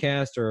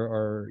podcast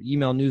or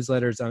email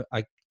newsletters,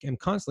 I am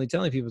constantly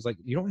telling people, it's like,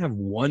 you don't have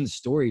one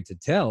story to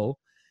tell.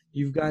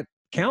 You've got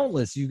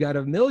countless, you've got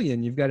a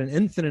million, you've got an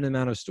infinite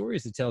amount of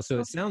stories to tell. So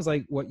it sounds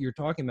like what you're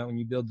talking about when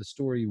you build the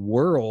story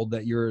world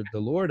that you're the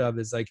lord of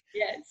is like,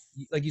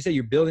 like you say,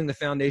 you're building the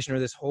foundation of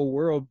this whole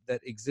world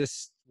that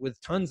exists with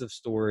tons of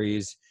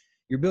stories.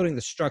 You're building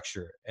the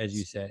structure, as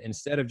you said,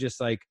 instead of just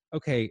like,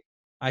 okay,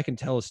 I can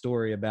tell a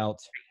story about,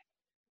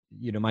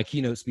 my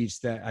keynote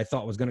speech that I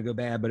thought was going to go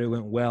bad, but it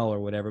went well or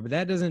whatever. But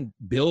that doesn't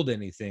build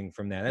anything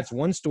from that. That's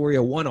one story,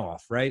 a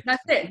one-off, right?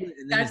 That's it.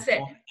 And then That's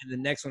it. And the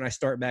next one, I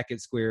start back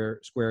at square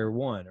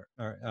one.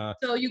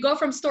 So you go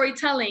from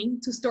storytelling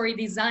to story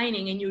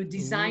designing, and you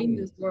design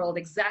this world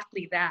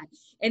exactly that.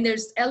 And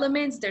there's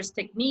elements, there's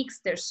techniques,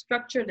 there's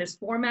structure, there's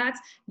formats.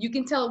 You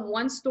can tell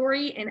one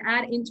story and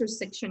add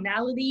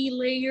intersectionality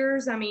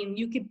layers. I mean,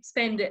 you could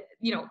spend,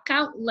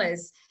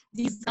 countless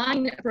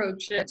design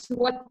approach to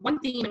one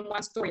theme in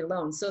one story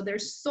alone. So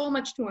there's so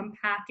much to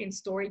unpack in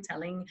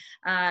storytelling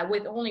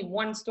with only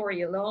one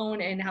story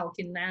alone, and how it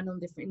can land on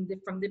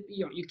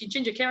you can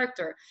change a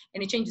character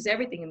and it changes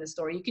everything in the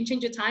story. You can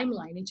change a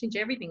timeline and change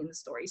everything in the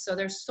story. So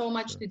there's so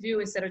much to do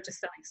instead of just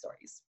telling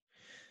stories.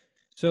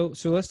 So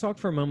let's talk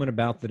for a moment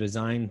about the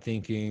design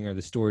thinking or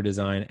the story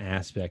design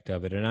aspect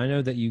of it. And I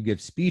know that you give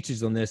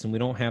speeches on this, and we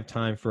don't have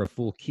time for a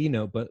full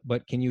keynote,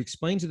 but can you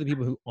explain to the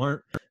people who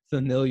aren't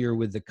familiar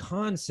with the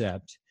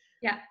concept,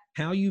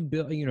 how you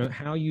build,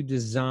 how you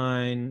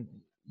design,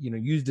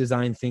 use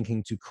design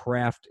thinking to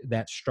craft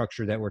that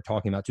structure that we're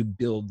talking about, to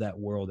build that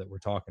world that we're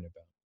talking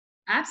about?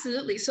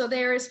 Absolutely. So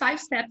there's 5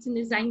 steps in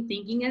design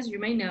thinking, as you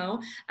may know.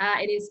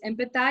 It is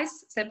empathize,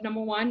 step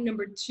number 1.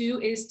 Number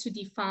 2 is to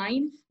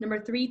define.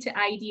 Number 3, to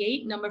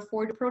ideate. Number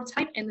 4, to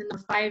prototype. And then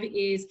number 5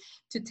 is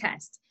to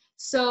test.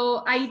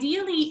 So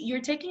ideally,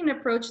 you're taking an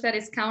approach that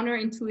is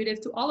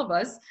counterintuitive to all of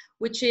us,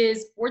 which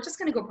is we're just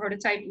going to go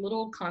prototype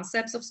little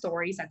concepts of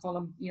stories. I call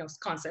them,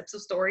 concepts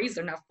of stories.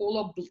 They're not full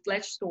of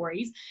fledged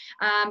stories.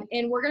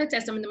 And we're going to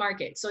test them in the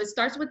market. So it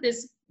starts with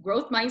this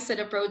growth mindset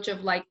approach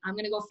of like, I'm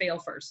going to go fail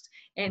first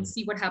and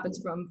see what happens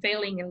from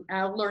failing, and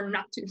I'll learn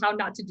how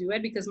not to do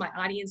it, because my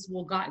audience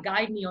will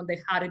guide me on the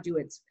how to do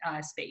it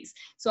space.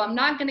 So I'm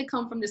not going to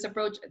come from this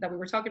approach that we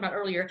were talking about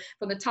earlier,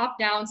 from the top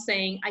down,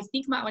 saying, I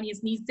think my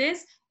audience needs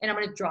this, and I'm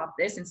going to drop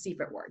this and see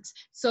if it works.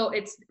 So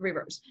it's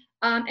reverse.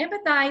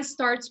 Empathize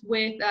starts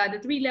with the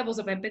 3 levels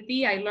of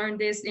empathy. I learned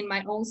this in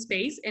my own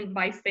space, and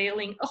by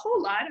failing a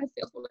whole lot. I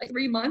failed for like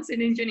 3 months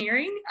in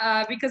engineering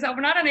because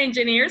I'm not an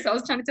engineer. So I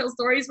was trying to tell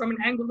stories from an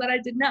angle that I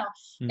didn't know.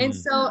 And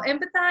so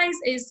empathize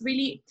is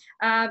really,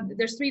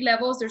 there's 3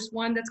 levels. There's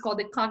one that's called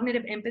the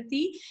cognitive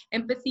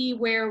empathy,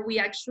 where we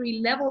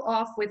actually level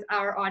off with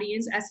our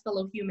audience as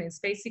fellow humans.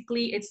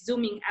 Basically, it's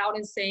zooming out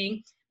and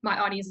saying, my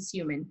audience is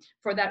human.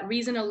 For that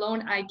reason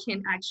alone, I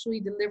can actually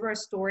deliver a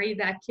story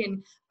that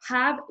can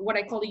have what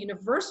I call a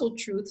universal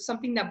truth,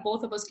 something that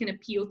both of us can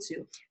appeal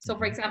to. So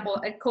for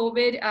example, at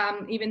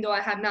COVID, even though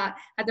I have not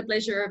had the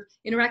pleasure of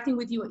interacting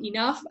with you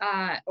enough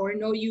or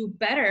know you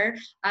better,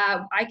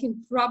 I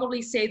can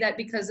probably say that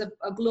because of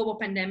a global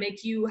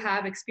pandemic, you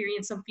have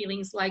experienced some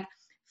feelings like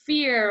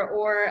fear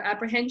or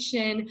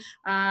apprehension,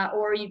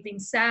 or you've been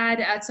sad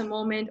at some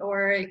moment,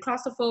 or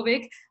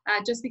claustrophobic,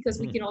 just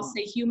because we can all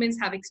say humans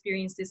have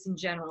experienced this in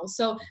general.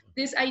 So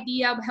this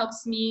idea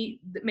helps me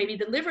maybe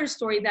deliver a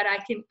story that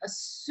I can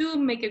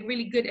assume make a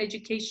really good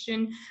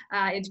educational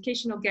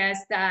guess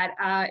that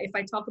if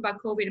I talk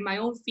about COVID and my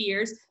own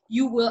fears,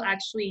 you will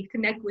actually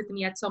connect with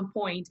me at some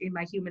point in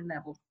my human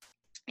level.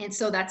 And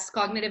so that's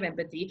cognitive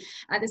empathy.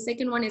 The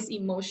second one is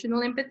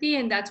emotional empathy,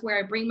 and that's where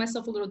I bring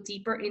myself a little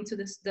deeper into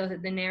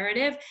the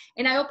narrative,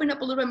 and I open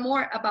up a little bit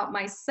more about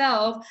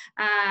myself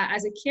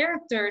as a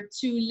character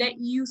to let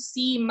you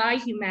see my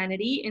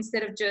humanity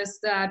instead of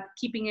just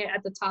keeping it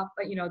at the top,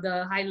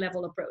 the high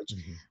level approach.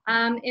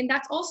 And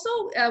that's also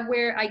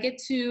where I get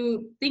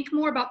to think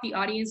more about the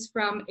audience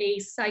from a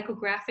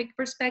psychographic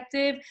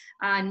perspective,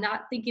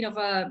 not thinking of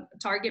a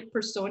target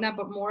persona,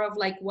 but more of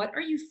like, what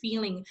are you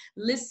feeling?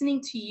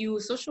 Listening to you.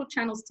 Social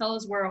channels tell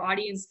us where our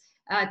audience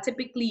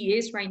typically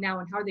is right now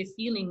and how they're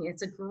feeling.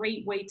 It's a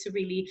great way to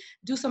really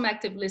do some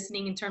active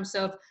listening in terms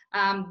of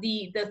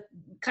the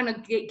kind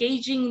of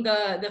gauging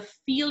the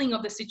feeling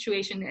of the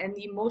situation and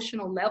the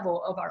emotional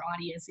level of our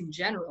audience in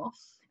general.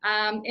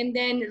 And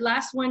then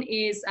last one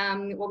is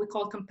what we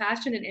call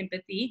compassionate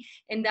empathy.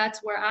 And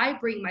that's where I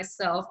bring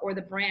myself or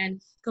the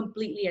brand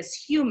completely as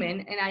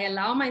human. And I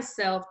allow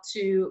myself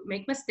to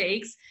make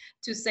mistakes,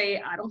 to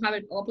say, I don't have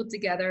it all put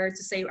together,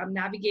 to say, I'm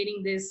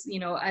navigating this,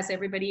 as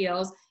everybody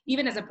else,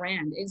 even as a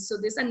brand. And so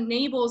this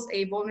enables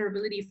a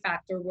vulnerability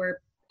factor where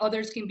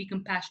others can be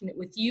compassionate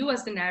with you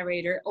as the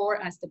narrator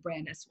or as the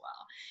brand as well.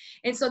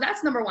 And so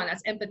that's number 1,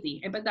 that's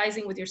empathy,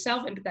 empathizing with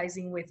yourself,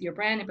 empathizing with your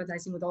brand,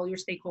 empathizing with all your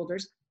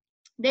stakeholders.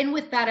 Then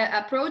with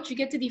that approach, you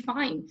get to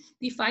define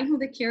who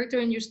the character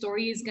in your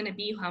story is going to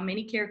be, how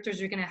many characters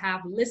you're going to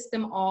have, list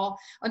them all,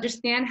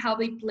 understand how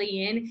they play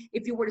in.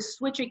 If you were to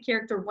switch a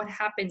character, what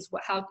happens?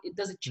 How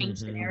does it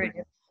change the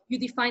narrative? You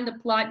define the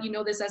plot. You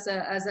know this as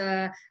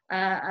a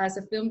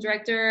film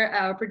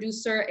director,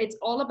 producer. It's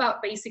all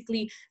about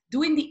basically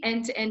doing the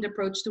end-to-end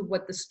approach to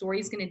what the story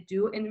is going to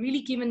do and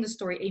really giving the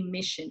story a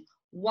mission.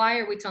 Why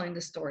are we telling the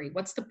story?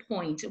 What's the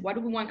point? What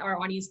do we want our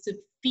audience to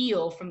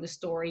feel from the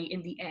story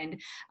in the end?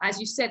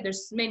 As you said,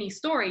 there's many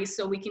stories,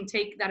 so we can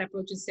take that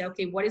approach and say,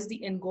 okay, what is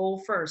the end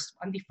goal first?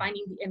 I'm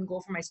defining the end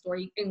goal for my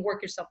story and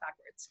work yourself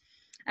backwards.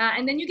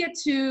 And then you get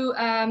to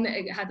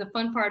have the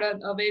fun part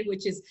of it,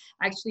 which is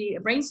actually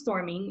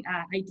brainstorming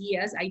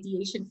ideas,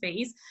 ideation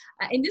phase.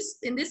 In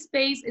this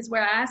phase is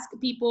where I ask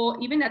people,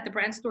 even at the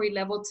brand story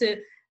level, to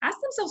ask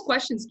themselves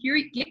questions,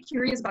 get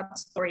curious about the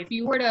story. If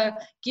you were to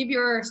give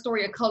your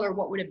story a color,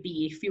 what would it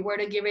be? If you were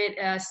to give it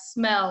a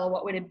smell,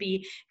 what would it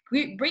be?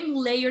 Bring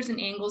layers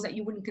and angles that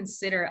you wouldn't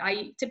consider.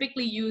 I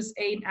typically use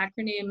an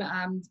acronym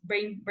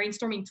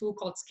brainstorming tool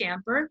called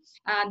Scamper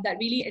that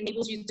really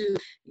enables you to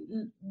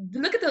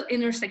look at the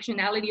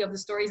intersectionality of the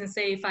stories and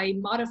say, if I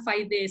modify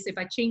this, if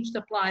I change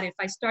the plot, if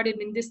I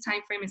started in this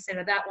time frame instead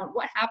of that one,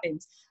 what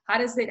happens? How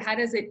does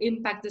it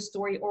impact the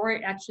story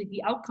or actually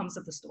the outcomes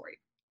of the story?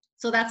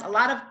 So that's a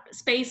lot of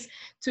space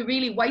to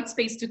really white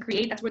space to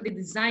create. That's where the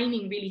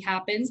designing really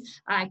happens.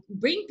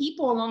 Bring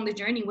people along the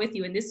journey with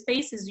you. And this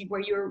space is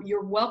where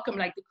you're welcome.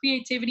 Like the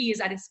creativity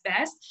is at its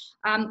best.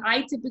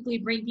 I typically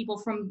bring people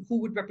from who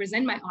would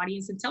represent my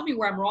audience and tell me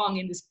where I'm wrong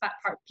in this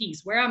part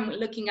piece, where I'm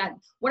looking at,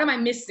 what am I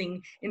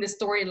missing in the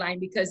storyline,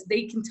 because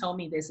they can tell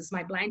me this is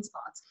my blind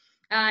spots.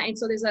 And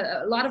so there's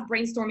a lot of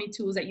brainstorming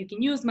tools that you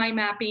can use, mind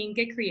mapping,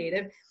 get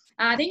creative.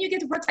 Then you get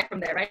to prototype from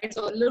there, right?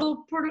 So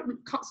little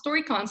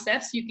story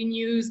concepts. You can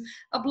use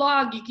a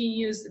blog, you can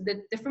use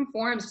the different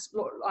forms,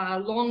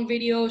 long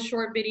video,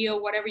 short video,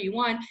 whatever you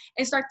want,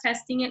 and start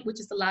testing it, which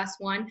is the last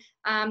one.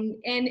 And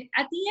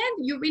at the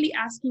end, you're really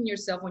asking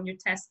yourself when you're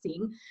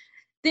testing,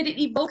 did it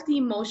evoke the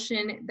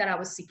emotion that I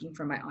was seeking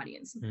from my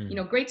audience? You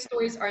know, great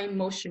stories are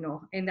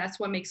emotional, and that's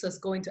what makes us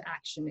go into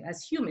action.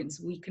 As humans,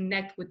 we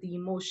connect with the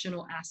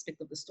emotional aspect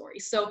of the story.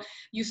 So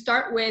you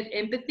start with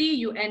empathy,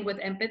 you end with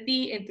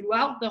empathy, and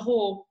throughout the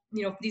whole,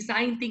 you know,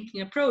 design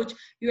thinking approach,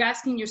 you're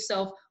asking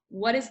yourself,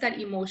 what is that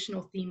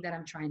emotional theme that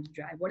I'm trying to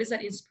drive? What is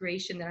that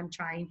inspiration that I'm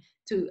trying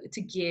to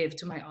give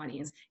to my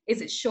audience? Is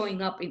it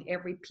showing up in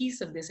every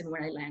piece of this and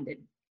where I landed?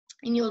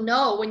 And you'll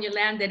know when you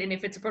land it. And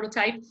if it's a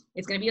prototype,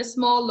 it's going to be a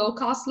small, low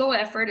cost, low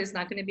effort. It's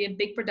not going to be a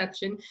big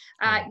production.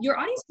 Your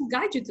audience will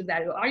guide you to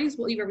that. Your audience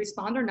will either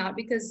respond or not,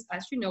 because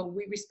as you know,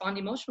 we respond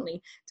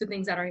emotionally to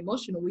things that are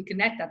emotional. We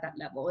connect at that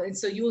level. And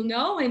so you'll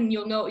know, and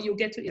you'll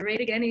get to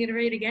iterate again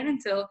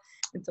until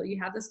you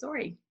have the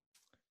story.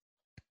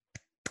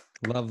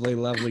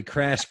 Lovely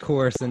crash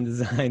course in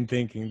design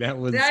thinking. That's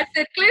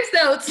it. Cliff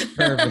notes.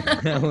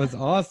 Perfect. That was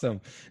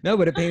awesome. No,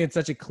 but it painted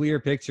such a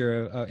clear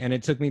picture, and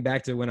it took me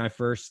back to when I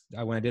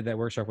did that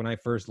workshop, when I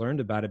first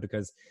learned about it,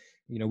 because,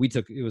 you know,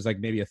 it was like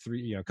maybe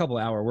a couple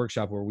hour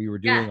workshop where we were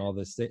doing all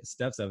the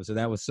steps of it. So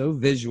that was so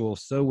visual,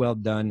 so well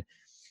done.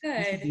 Good.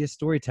 You should be a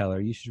storyteller.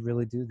 You should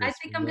really do this. I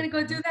think I'm going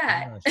to go do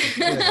that.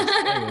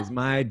 That was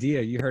my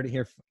idea. You heard it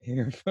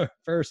here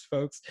first,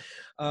 folks.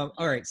 All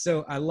right.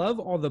 So I love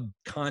all the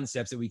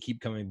concepts that we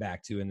keep coming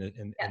back to in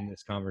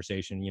this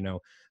conversation, you know,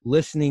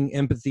 listening,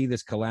 empathy,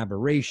 this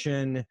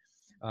collaboration,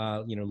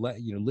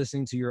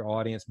 listening to your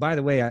audience. By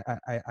the way,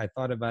 I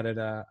thought about it.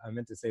 I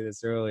meant to say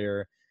this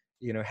earlier.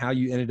 You know, how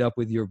you ended up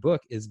with your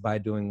book is by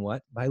doing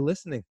what? By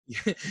listening.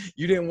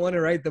 You didn't want to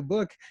write the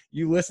book.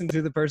 You listened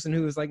to the person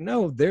who was like,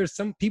 no, there's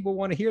some people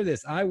want to hear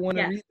this. I want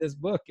to read this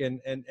book.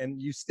 And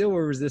you still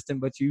were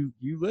resistant, but you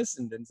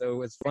listened. And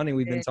so it's funny.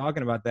 We've been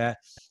talking about that.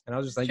 And I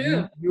was just like,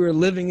 you were a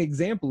living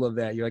example of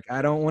that. You're like,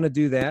 I don't want to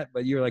do that.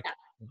 But you're like,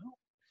 well,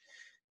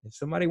 if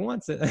somebody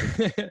wants it,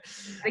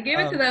 I give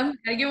it to them.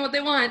 I give them what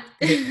they want.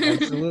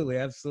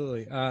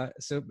 Absolutely.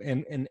 So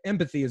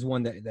empathy is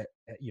one that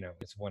you know,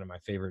 it's one of my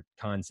favorite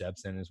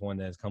concepts, and is one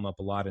that has come up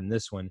a lot in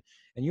this one.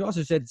 And you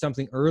also said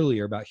something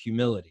earlier about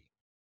humility.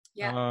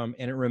 Yeah.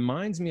 And it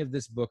reminds me of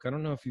this book. I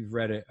don't know if you've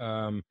read it.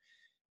 And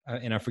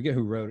I forget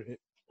who wrote it.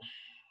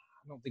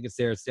 I don't think it's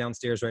there. It's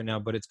downstairs right now,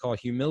 but it's called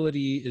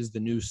Humility is the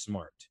New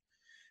Smart.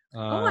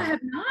 I have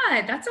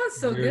not. That sounds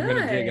so good. You're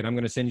going to dig it. I'm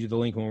going to send you the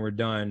link when we're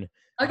done.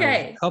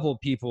 Okay. A couple of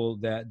people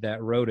that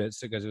wrote it,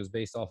 because it was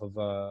based off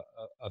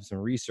of some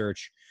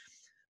research.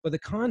 But the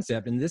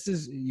concept, and this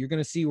is, you're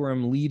going to see where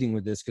I'm leading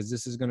with this, because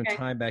this is going to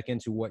tie back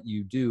into what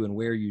you do and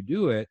where you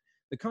do it.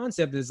 The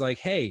concept is like,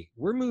 hey,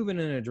 we're moving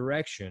in a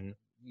direction,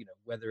 you know,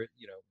 whether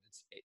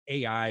it's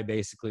AI,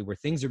 basically, where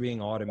things are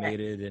being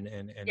automated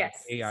and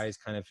AI is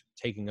kind of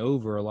taking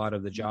over a lot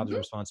of the jobs and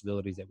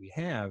responsibilities that we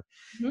have.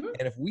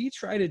 And if we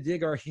try to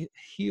dig our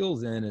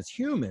heels in as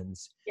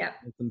humans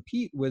and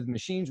compete with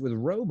machines, with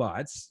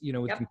robots, you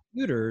know, with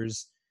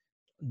computers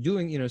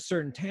doing, you know,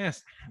 certain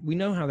tasks, we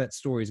know how that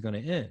story is going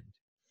to end.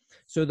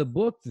 So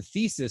the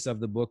thesis of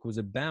the book was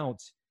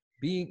about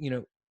being, you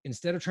know,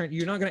 instead of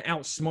you're not going to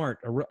outsmart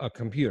a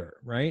computer,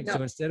 right? No.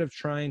 So instead of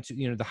trying to,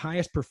 you know, the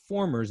highest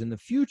performers in the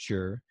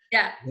future,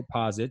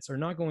 deposits are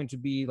not going to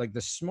be like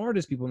the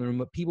smartest people in the room,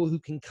 but people who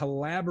can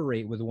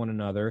collaborate with one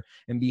another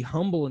and be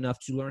humble enough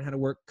to learn how to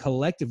work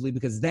collectively,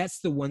 because that's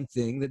the one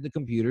thing that the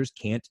computers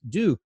can't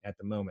do at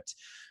the moment.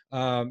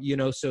 You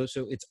know, so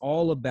it's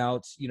all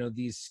about, you know,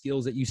 these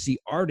skills that you see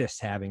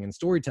artists having and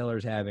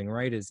storytellers having,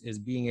 right? Is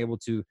being able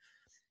to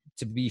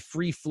be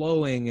free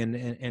flowing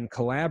and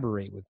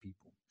collaborate with people.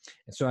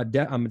 And so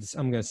I'm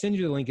going to send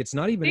you the link. It's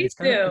not even, Please it's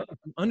kind of do.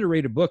 it's an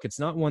underrated book. It's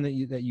not one that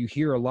you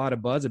hear a lot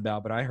of buzz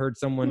about, but I heard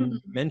someone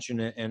Mhm. mention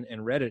it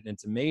and read it, and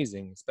it's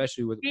amazing,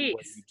 especially with what you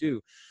Please.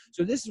 do.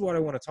 So this is what I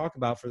want to talk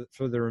about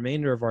for the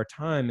remainder of our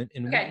time,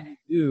 and what Okay.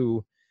 you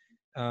do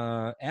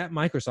at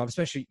Microsoft,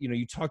 especially,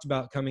 you talked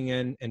about coming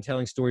in and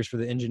telling stories for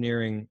the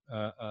engineering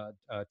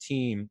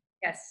team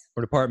Yes.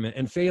 or department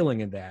and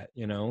failing in that,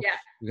 Yeah.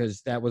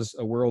 because that was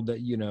a world that,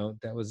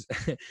 that was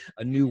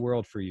a new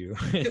world for you,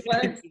 It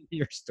was.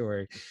 your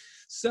story.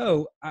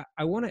 So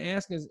I want to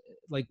ask is,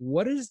 like,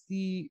 what is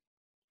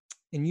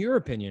in your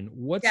opinion,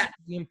 what's Yeah.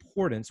 the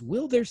importance?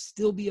 Will there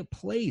still be a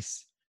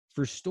place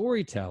for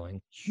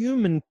storytelling,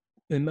 human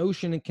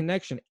emotion and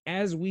connection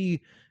as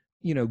we,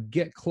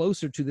 get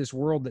closer to this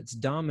world that's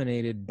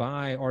dominated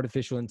by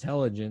artificial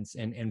intelligence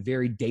and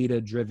very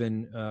data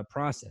driven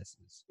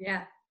processes?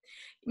 Yeah.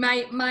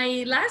 My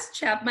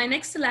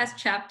next to last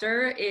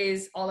chapter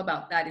is all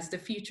about that, is the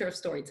future of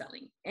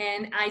storytelling.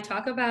 And I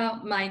talk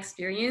about my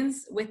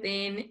experience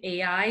within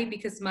AI,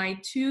 because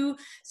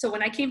so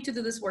when I came to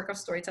do this work of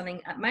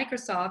storytelling at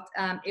Microsoft,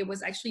 it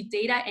was actually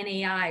data and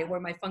AI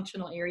were my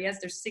functional areas.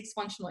 There's 6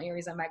 functional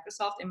areas at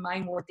Microsoft, and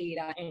mine were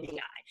data and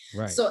AI.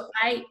 Right. So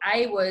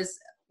I was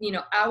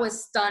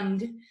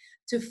stunned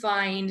to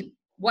find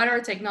what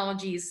our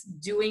technology is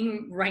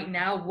doing right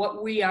now,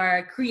 what we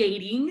are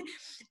creating.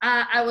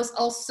 I was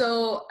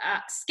also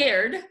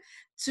scared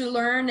to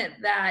learn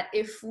that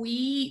if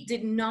we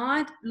did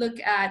not look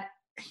at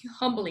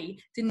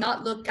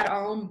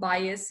our own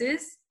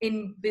biases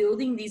in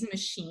building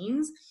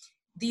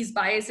these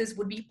biases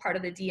would be part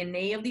of the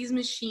DNA of these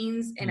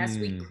machines. And as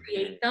we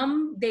create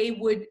them, they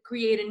would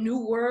create a new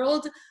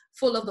world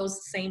full of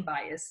those same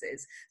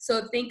biases.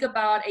 So think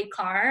about a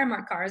car.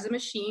 My car is a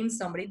machine.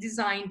 Somebody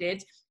designed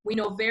it. We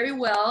know very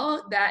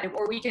well that,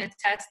 or we can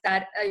attest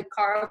that a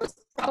car was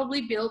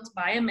probably built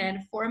by a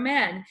man for a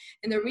man.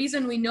 And the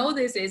reason we know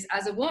this is,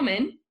 as a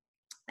woman,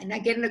 and I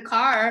get in a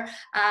car,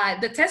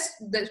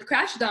 the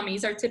crash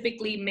dummies are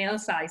typically male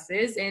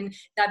sizes, and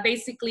that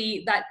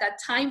basically that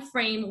time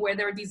frame where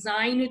they're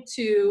designed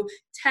to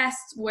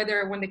test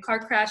whether when the car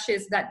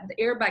crashes that the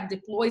airbag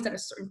deploys at a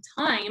certain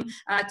time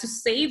to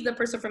save the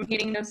person from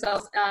hitting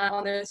themselves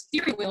on the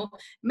steering wheel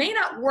may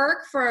not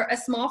work for a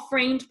small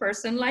framed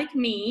person like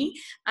me,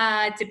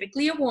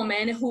 typically a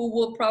woman who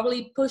will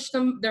probably push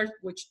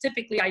which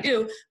typically I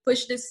do,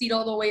 push the seat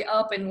all the way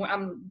up, and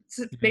I'm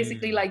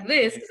basically like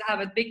this because I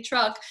have a big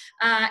truck.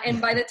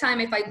 And by the time,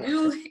 if I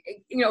do,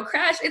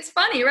 crash, it's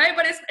funny, right?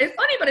 But it's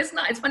funny, but it's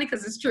not. It's funny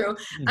because it's true.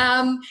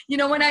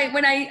 When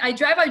I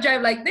drive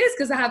like this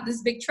because I have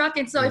this big truck,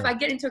 and so if I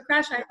get into a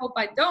crash, I hope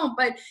I don't.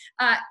 But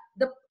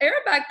the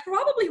airbag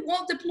probably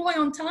won't deploy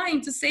on time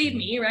to save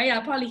me, right?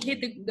 I'll probably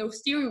hit the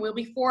steering wheel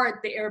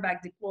before the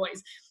airbag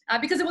deploys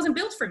because it wasn't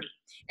built for me.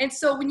 And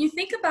so when you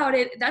think about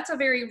it, that's a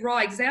very raw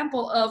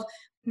example of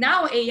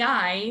now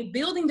AI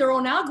building their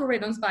own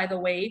algorithms, by the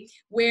way,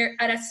 where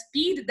at a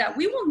speed that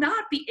we will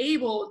not be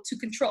able to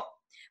control.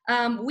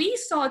 We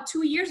saw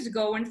 2 years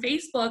ago when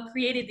Facebook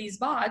created these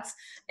bots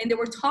and they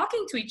were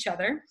talking to each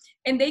other,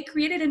 and they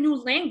created a new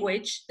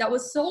language that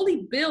was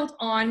solely built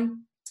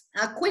on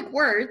quick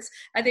words.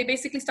 They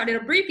basically started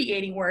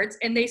abbreviating words,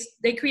 and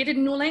they created a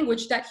new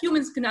language that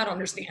humans could not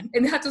understand,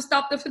 and they had to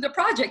stop the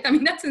project. I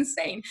mean, that's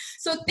insane.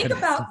 So think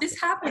about this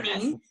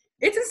happening.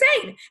 It's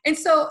insane. And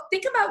so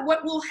think about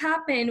what will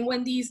happen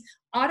when these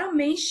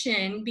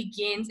automation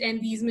begins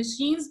and these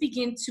machines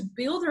begin to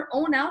build their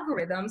own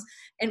algorithms,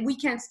 and we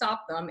can't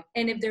stop them.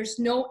 And if there's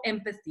no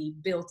empathy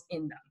built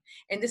in them.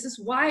 And this is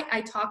why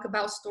I talk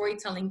about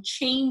storytelling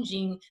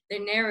changing the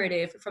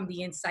narrative from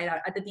the inside out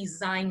at the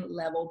design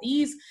level.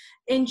 These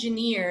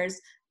engineers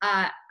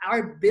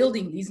are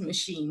building these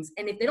machines.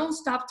 And if they don't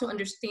stop to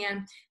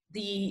understand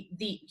the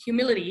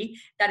humility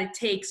that it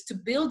takes to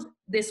build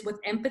this with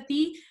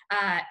empathy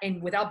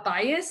and without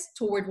bias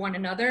toward one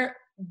another,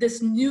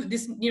 what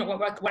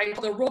I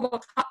call the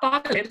robot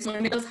apocalypse,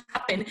 when it does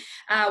happen,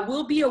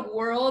 will be a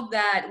world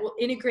that will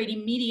integrate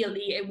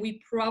immediately and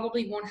we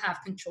probably won't have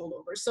control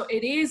over. So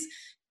it is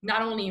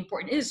not only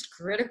important, it is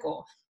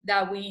critical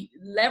that we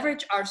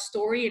leverage our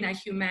story and our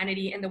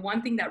humanity, and the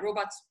one thing that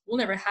robots will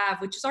never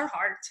have, which is our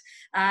heart,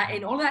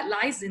 and all that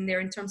lies in there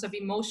in terms of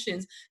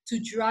emotions to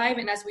drive,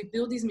 and as we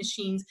build these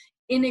machines,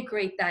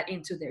 integrate that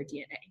into their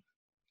DNA.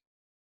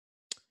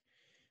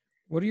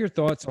 What are your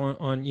thoughts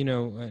on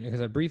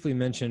because I briefly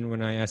mentioned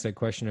when I asked that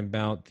question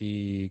about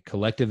the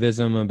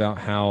collectivism, about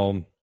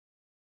how,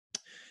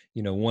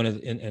 one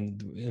of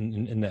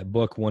in that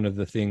book, one of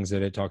the things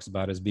that it talks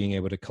about is being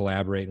able to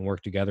collaborate and work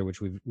together,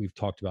 which we've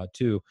talked about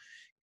too.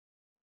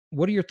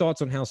 What are your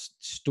thoughts on how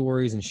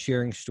stories and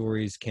sharing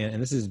stories can,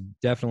 and this is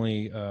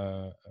definitely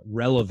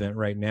relevant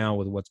right now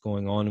with what's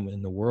going on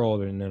in the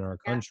world and in our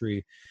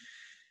country,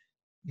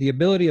 the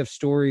ability of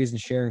stories and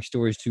sharing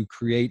stories to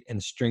create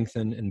and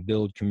strengthen and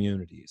build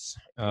communities.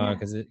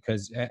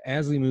 Because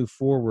as we move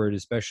forward,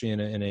 especially in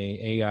a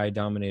AI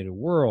dominated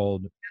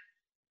world,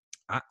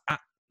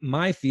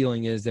 my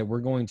feeling is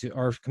that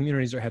our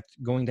communities are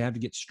going to have to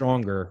get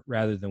stronger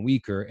rather than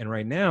weaker. And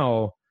right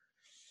now,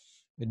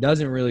 It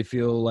doesn't really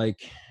feel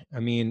like, I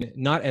mean,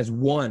 not as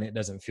one, it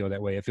doesn't feel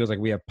that way. It feels like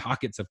we have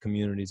pockets of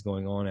communities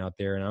going on out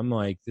there. And I'm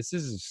like, this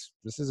is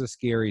a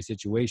scary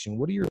situation.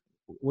 What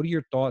are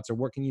your thoughts, or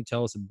what can you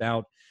tell us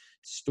about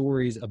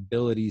stories'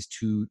 abilities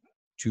to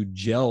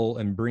gel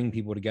and bring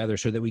people together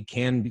so that we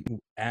can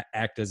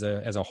act as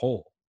a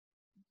whole?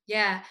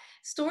 Yeah,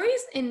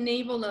 stories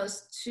enable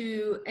us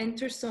to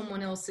enter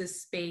someone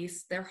else's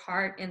space, their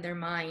heart and their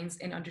minds,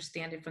 and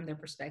understand it from their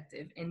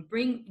perspective, and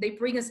they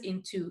bring us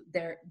into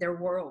their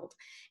world.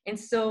 And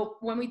so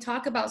when we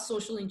talk about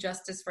social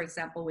injustice, for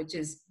example, which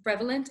is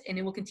prevalent and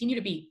it will continue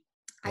to be,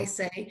 I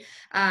say,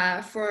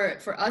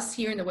 for us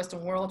here in the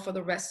Western world, for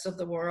the rest of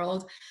the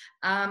world,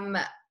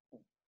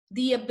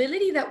 the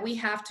ability that we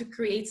have to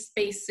create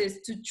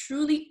spaces to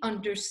truly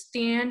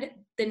understand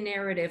the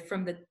narrative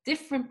from the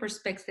different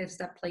perspectives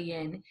that play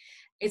in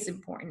is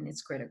important.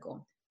 It's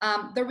critical.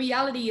 The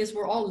reality is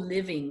we're all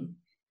living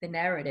the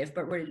narrative,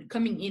 but we're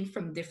coming in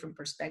from different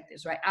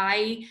perspectives, right?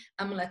 I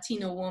am a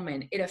Latino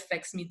woman. It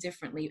affects me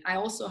differently. I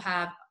also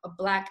have a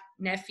Black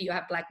nephew. I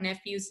have Black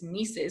nephews and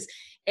nieces,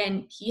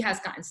 and he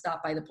has gotten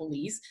stopped by the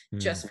police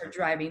just for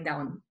driving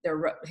down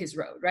his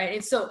road, right?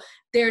 And so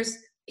there's,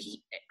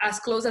 as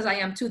close as I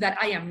am to that,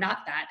 I am not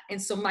that.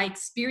 And so my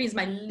experience,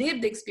 my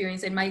lived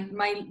experience, and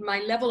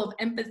my level of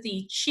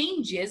empathy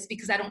changes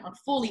because I don't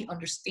fully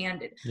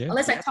understand it. Yeah.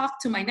 Unless I talk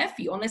to my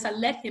nephew, unless I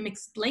let him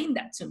explain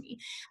that to me.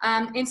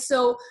 And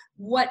so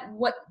what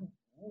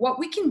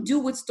we can do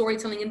with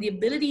storytelling and the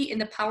ability and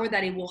the power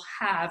that it will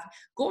have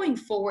going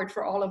forward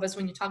for all of us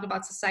when you talk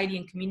about society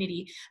and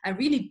community, and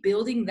really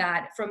building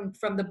that from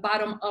the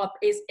bottom up,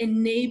 is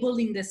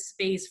enabling the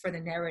space for the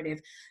narrative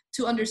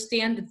to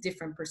understand the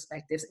different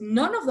perspectives.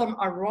 None of them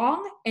are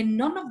wrong, and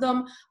none of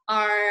them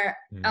are,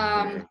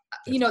 none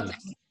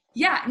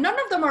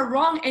of them are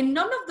wrong, and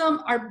none of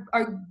them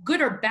are good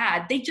or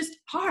bad. They just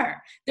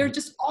are. They're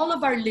just all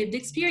of our lived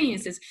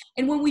experiences.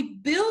 And when we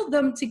build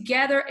them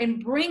together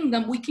and bring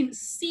them, we can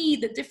see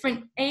the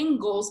different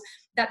angles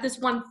that this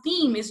one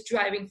theme is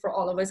driving for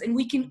all of us. And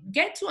we can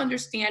get to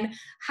understand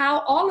how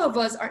all of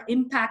us are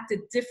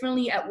impacted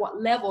differently at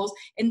what levels,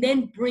 and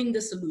then bring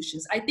the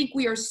solutions. I think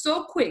we are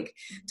so quick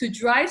to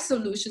drive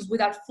solutions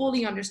without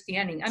fully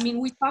understanding. I mean,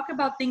 we talk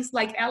about things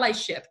like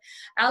allyship.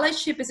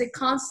 Allyship is a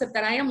concept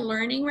that I am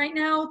learning right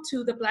now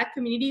to the Black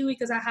community,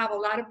 because I have a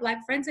lot of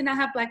Black friends and I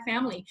have Black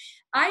family.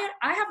 I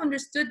have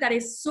understood that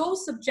it's so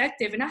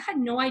subjective, and I had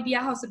no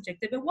idea how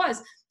subjective it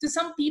was. To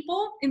some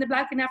people in the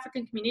Black and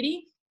African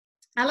community,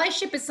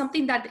 allyship is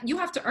something that you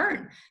have to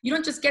earn. You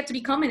don't just get to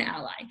become an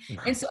ally.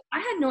 And so I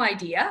had no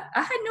idea.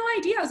 I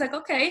was like,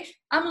 okay,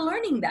 I'm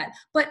learning that.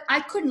 But I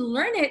couldn't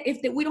learn it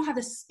if we don't have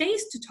the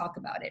space to talk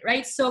about it,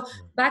 right? So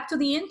back to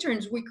the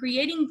interns, we're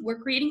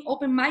creating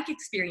open mic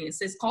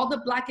experiences called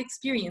the Black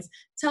Experience.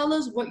 Tell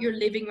us what you're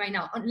living right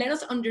now. Let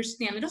us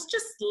understand. Let us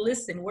just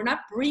listen. We're not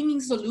bringing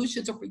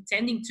solutions or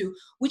pretending to.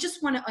 We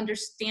just want to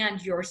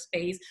understand your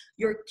space,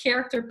 your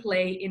character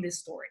play in this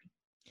story.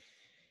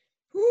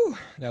 Whew,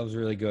 that was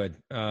really good.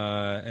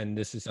 And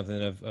this is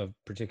something of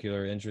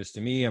particular interest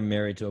to me. I'm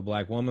married to a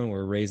Black woman.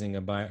 We're raising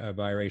a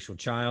biracial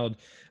child,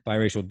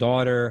 biracial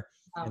daughter.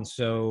 Wow. And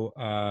so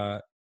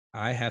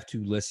I have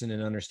to listen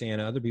and understand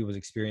other people's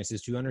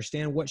experiences to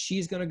understand what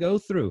she's going to go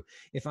through.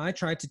 If I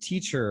try to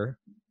teach her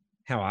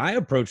how I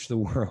approach the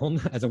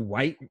world as a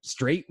white,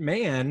 straight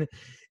man,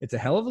 it's a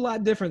hell of a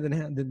lot different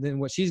than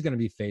what she's going to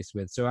be faced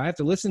with. So I have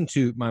to listen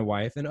to my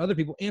wife and other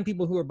people, and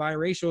people who are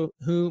biracial,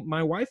 who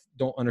my wife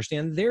don't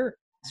understand their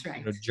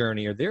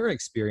journey or their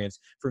experience,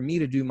 for me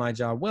to do my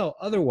job well.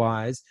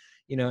 Otherwise,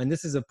 and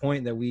this is a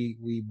point that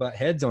we butt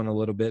heads on a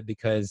little bit,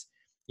 because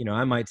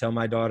I might tell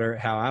my daughter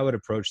how I would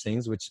approach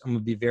things, which I'm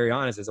gonna be very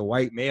honest, as a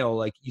white male,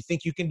 like, you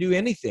think you can do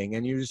anything,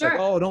 and you're just like,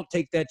 oh, don't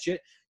take that shit.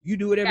 You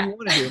do whatever you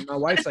want to do. And my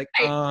wife's like,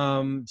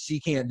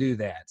 she can't do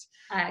that.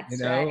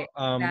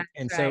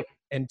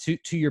 And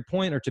to your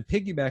point, or to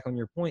piggyback on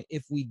your point,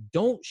 if we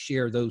don't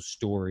share those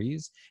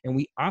stories and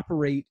we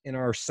operate in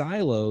our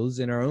silos,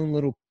 in our own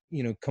little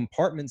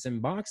compartments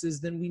and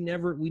boxes, then we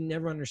never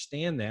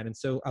understand that. And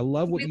so I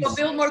love what you go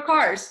build more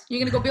cars. You're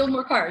gonna go build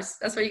more cars.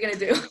 That's what you're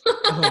gonna do.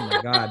 Oh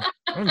my God,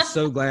 I'm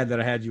so glad that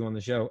I had you on the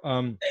show.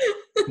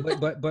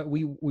 But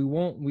we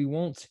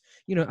won't.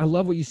 I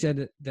love what you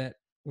said, that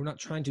we're not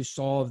trying to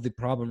solve the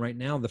problem right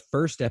now. The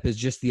first step is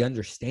just the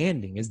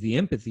understanding, is the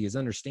empathy, is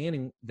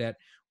understanding that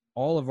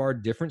all of our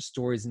different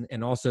stories,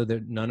 and also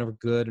that none are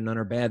good and none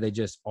are bad. They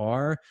just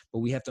are. But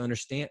we have to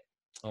understand.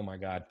 Oh my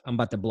God, I'm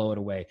about to blow it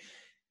away.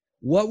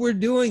 What we're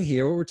doing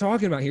here, what we're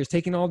talking about here, is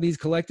taking all these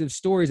collective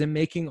stories and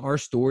making our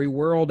story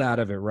world out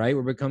of it, right?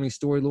 We're becoming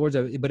story lords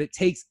of it, but it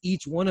takes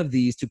each one of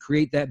these to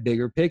create that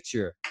bigger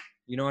picture.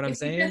 You know what I'm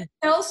saying? If we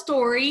tell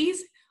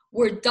stories,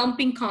 we're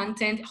dumping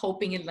content,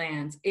 hoping it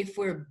lands. If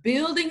we're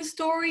building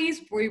stories,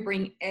 we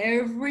bring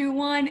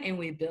everyone and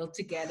we build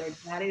together.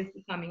 That is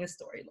becoming a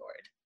story lord.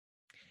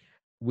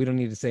 We don't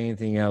need to say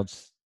anything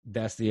else.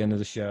 that's the end of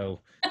the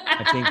show.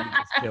 I think you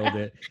just killed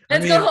it.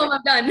 Let's go home.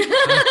 I'm done.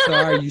 I'm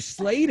sorry. You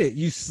slayed it.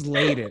 You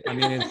slayed it. I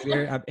mean, it's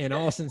very, in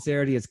all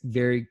sincerity, it's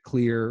very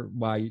clear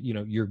why,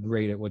 you're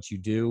great at what you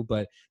do.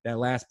 But that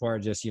last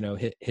part just,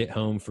 hit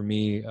home for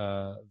me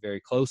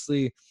very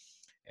closely.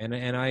 And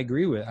I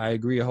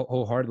agree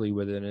wholeheartedly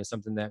with it. And it's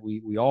something that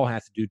we all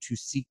have to do to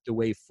seek the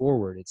way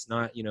forward. It's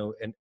not,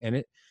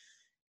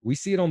 we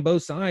see it on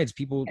both sides,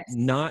 people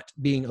not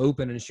being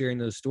open and sharing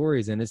those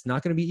stories, and it's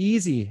not going to be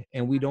easy.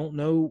 And we don't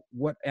know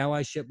what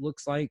allyship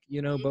looks like,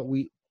 but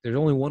there's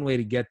only one way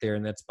to get there,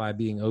 and that's by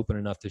being open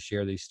enough to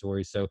share these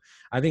stories. So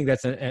I think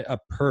that's a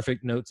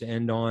perfect note to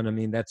end on. I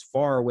mean, that's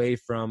far away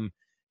from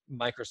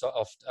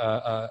Microsoft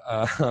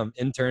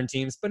intern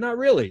teams, but not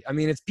really. I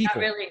mean, it's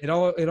people. Really.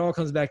 It all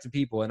comes back to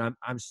people, and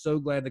I'm so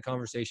glad the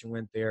conversation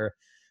went there.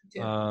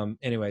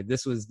 Anyway,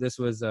 this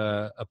was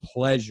a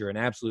pleasure, an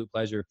absolute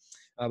pleasure.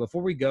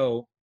 Before we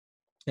go,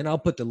 and I'll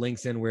put the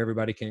links in where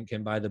everybody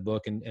can buy the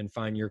book and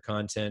find your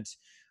content,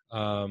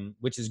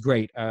 which is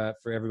great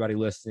for everybody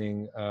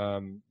listening.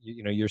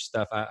 Your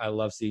stuff, I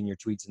love seeing your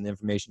tweets and the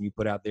information you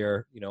put out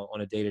there,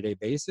 on a day-to-day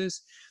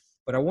basis.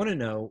 But I want to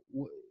know,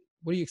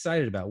 what are you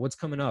excited about? What's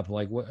coming up?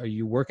 Like, what are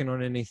you working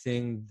on?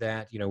 Anything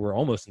that, we're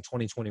almost in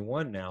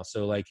 2021 now.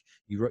 So like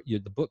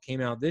the book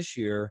came out this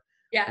year.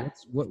 Yeah.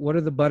 What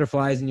are the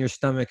butterflies in your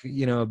stomach,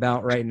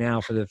 about right now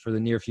for the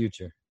near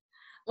future?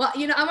 Well,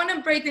 I want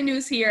to break the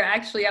news here.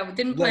 Actually, I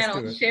didn't plan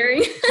on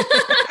sharing.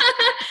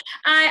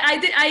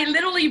 I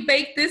literally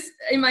baked this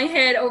in my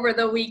head over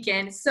the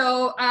weekend.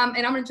 So,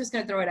 and I'm just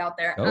going to throw it out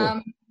there.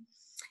 Oh.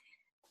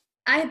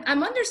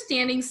 I'm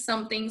understanding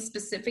something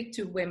specific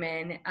to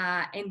women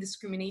and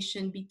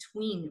discrimination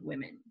between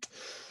women.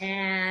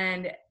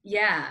 And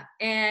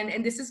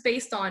and this is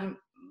based on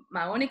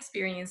my own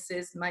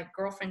experiences, my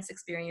girlfriend's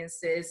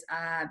experiences,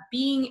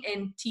 being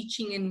and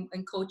teaching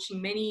and coaching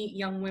many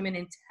young women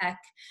in tech.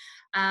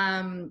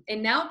 And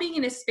now being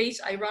in a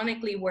space,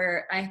 ironically,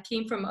 where I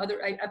came from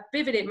I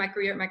pivoted my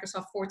career at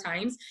Microsoft 4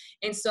 times.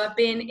 And so I've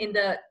been in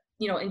the,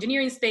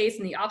 engineering space,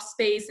 in the ops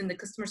space, in the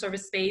customer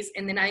service space.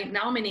 And then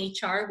now I'm in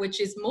HR, which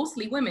is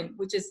mostly women,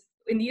 which is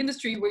in the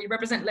industry where you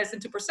represent less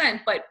than 2%,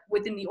 but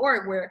within the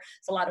org where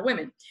it's a lot of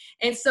women.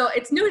 And so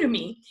it's new to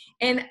me.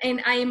 And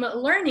I'm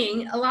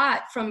learning a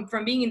lot from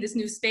being in this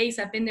new space.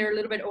 I've been there a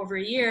little bit over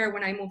a year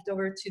when I moved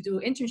over to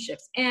do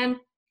internships. And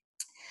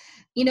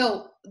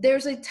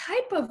there's a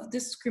type of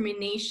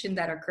discrimination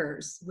that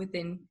occurs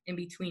within and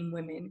between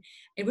women,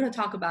 and we don't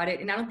talk about it,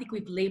 and I don't think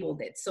we've labeled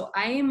it. So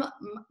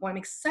what I'm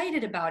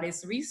excited about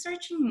is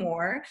researching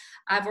more.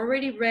 I've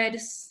already read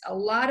a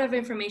lot of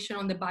information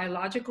on the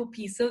biological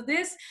piece of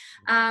this,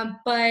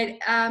 but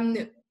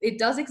it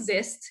does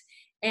exist,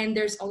 and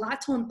there's a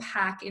lot to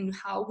unpack in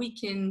how we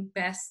can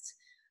best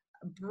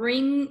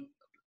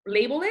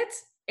label it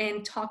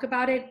and talk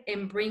about it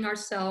and bring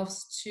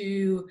ourselves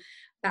to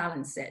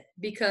balance it,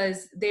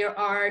 because there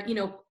are,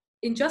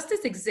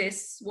 injustice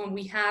exists when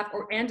we have,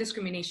 and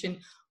discrimination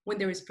when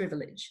there is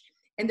privilege.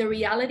 And the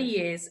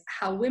reality is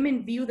how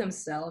women view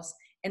themselves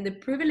and the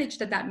privilege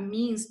that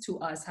means to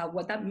us,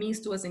 what that means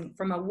to us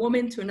from a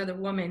woman to another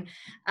woman.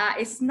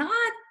 It's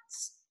not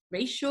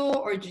racial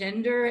or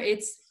gender.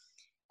 It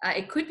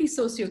could be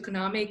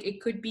socioeconomic. It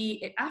could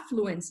be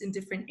affluence in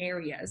different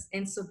areas.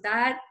 And so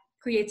that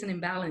creates an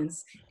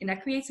imbalance, and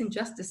that creates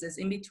injustices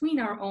in between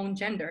our own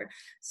gender.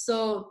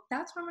 So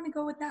that's where I'm going to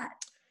go with that.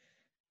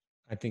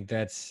 I think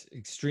that's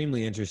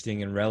extremely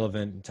interesting and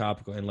relevant and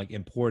topical and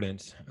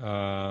important.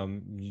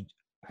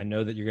 I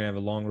know that you're going to have a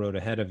long road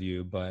ahead of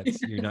you, but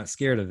you're not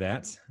scared of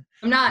that.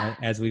 I'm not.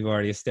 As we've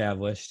already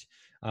established.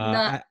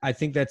 I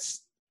think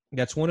that's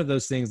one of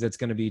those things that's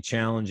going to be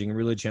challenging,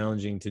 really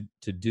challenging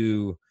to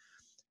do.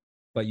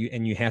 But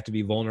you have to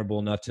be vulnerable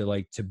enough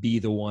to be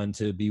the one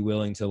to be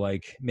willing to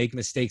make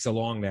mistakes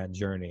along that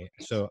journey.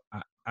 So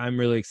I'm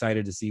really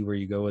excited to see where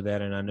you go with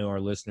that. And I know our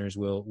listeners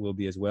will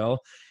be as well.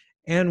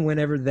 And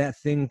whenever that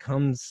thing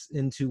comes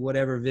into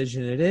whatever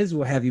vision it is,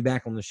 we'll have you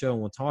back on the show and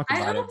we'll talk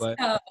about it. But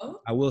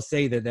I will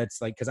say that's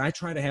because I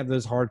try to have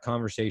those hard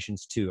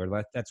conversations too,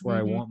 or that's where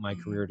I want my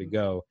career to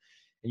go.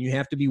 And you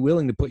have to be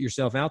willing to put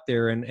yourself out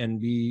there and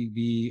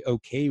be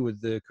okay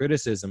with the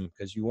criticism,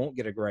 because you won't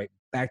get it right.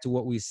 Back to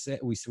what we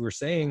were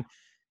saying,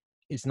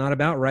 it's not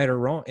about right or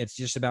wrong. It's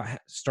just about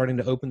starting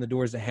to open the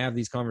doors to have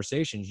these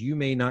conversations. You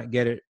may not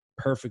get it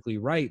perfectly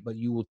right, but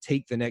you will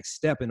take the next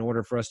step in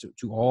order for us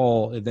to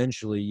all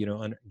eventually,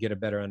 get a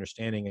better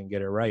understanding and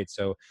get it right.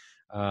 So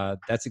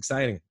that's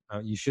exciting.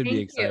 You should be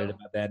excited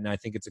about that. And I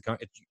think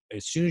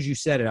as soon as you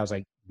said it, I was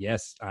like,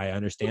 yes, I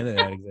understand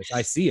that exists.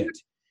 I see it.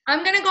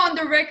 I'm going to go on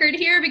the record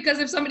here, because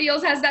if somebody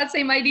else has that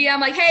same idea,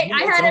 I'm like, hey,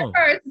 I had it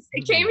first.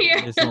 It came here.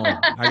 It's on.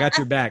 I got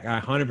your back.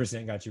 I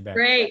 100% got your back.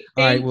 Great.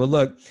 All right. Well,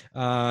 look,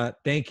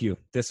 thank you.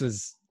 This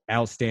was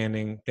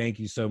outstanding. Thank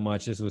you so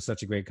much. This was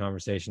such a great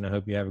conversation. I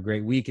hope you have a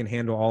great week and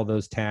handle all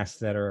those tasks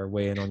that are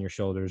weighing on your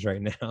shoulders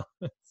right now.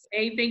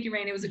 Hey, thank you,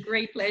 Rain. It was a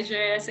great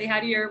pleasure. Say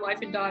hi to your wife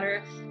and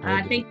daughter.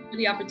 Thank you for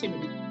the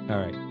opportunity. All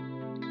right.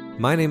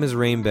 My name is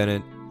Rain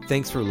Bennett.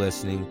 Thanks for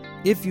listening.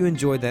 If you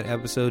enjoyed that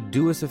episode,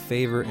 do us a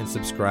favor and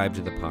subscribe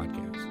to the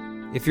podcast.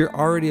 If you're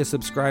already a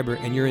subscriber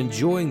and you're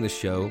enjoying the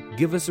show,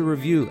 give us a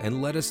review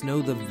and let us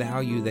know the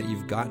value that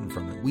you've gotten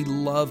from it. We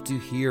love to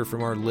hear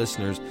from our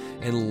listeners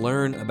and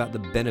learn about the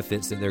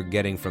benefits that they're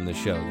getting from the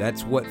show.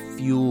 That's what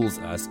fuels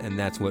us, and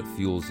that's what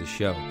fuels the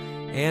show.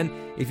 And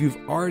if you've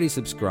already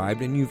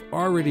subscribed and you've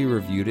already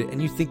reviewed it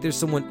and you think there's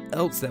someone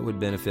else that would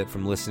benefit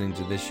from listening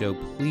to this show,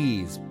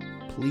 please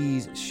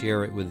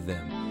share it with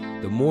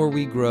them. The more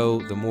we grow,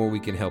 the more we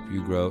can help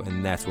you grow,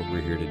 and that's what we're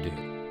here to do.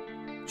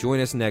 Join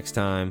us next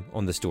time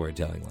on the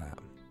Storytelling Lab.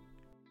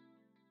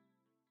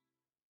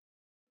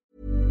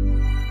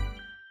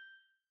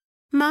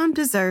 Mom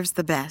deserves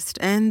the best,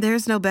 and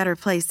there's no better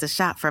place to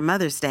shop for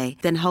Mother's Day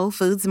than Whole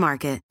Foods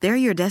Market. They're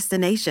your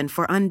destination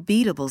for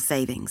unbeatable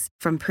savings,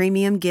 from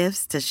premium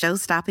gifts to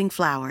show-stopping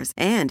flowers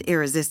and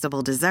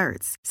irresistible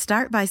desserts.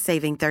 Start by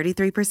saving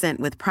 33%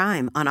 with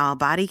Prime on all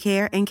body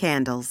care and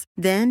candles.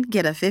 Then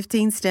get a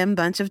 15-stem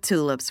bunch of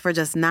tulips for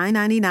just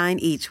 $9.99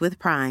 each with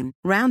Prime.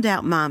 Round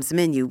out Mom's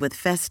menu with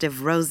festive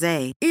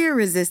rosé,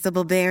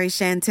 irresistible berry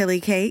chantilly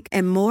cake,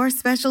 and more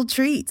special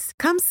treats.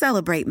 Come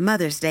celebrate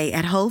Mother's Day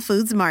at Whole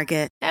Foods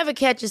Market. Ever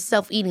catch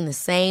yourself eating the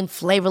same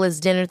flavorless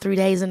dinner 3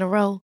 days in a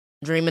row?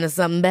 Dreaming of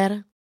something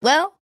better?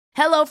 Well,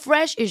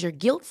 HelloFresh is your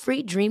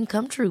guilt-free dream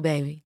come true,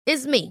 baby.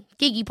 It's me,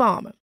 Keke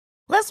Palmer.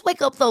 Let's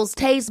wake up those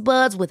taste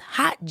buds with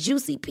hot,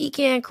 juicy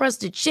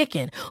pecan-crusted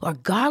chicken or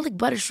garlic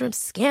butter shrimp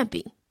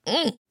scampi.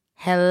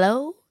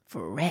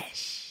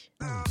 HelloFresh.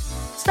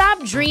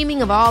 Stop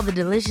dreaming of all the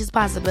delicious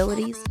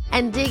possibilities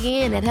and dig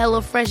in at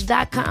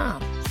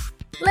HelloFresh.com.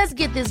 Let's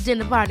get this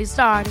dinner party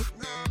started.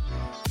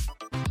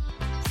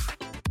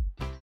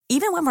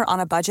 Even when we're on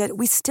a budget,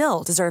 we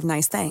still deserve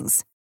nice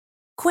things.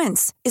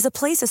 Quince is a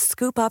place to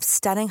scoop up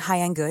stunning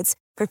high-end goods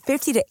for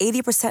 50 to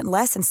 80%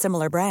 less than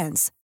similar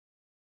brands.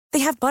 They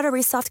have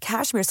buttery soft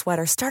cashmere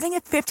sweaters starting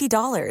at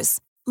 $50,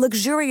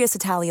 luxurious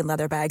Italian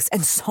leather bags,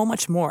 and so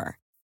much more.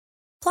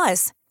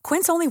 Plus,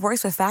 Quince only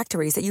works with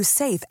factories that use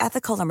safe,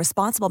 ethical, and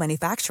responsible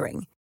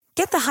manufacturing.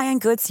 Get the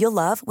high-end goods you'll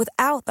love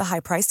without the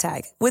high price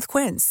tag with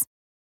Quince.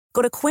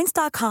 Go to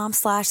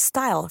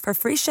quince.com/style for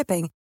free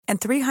shipping and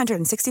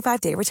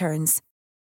 365-day returns.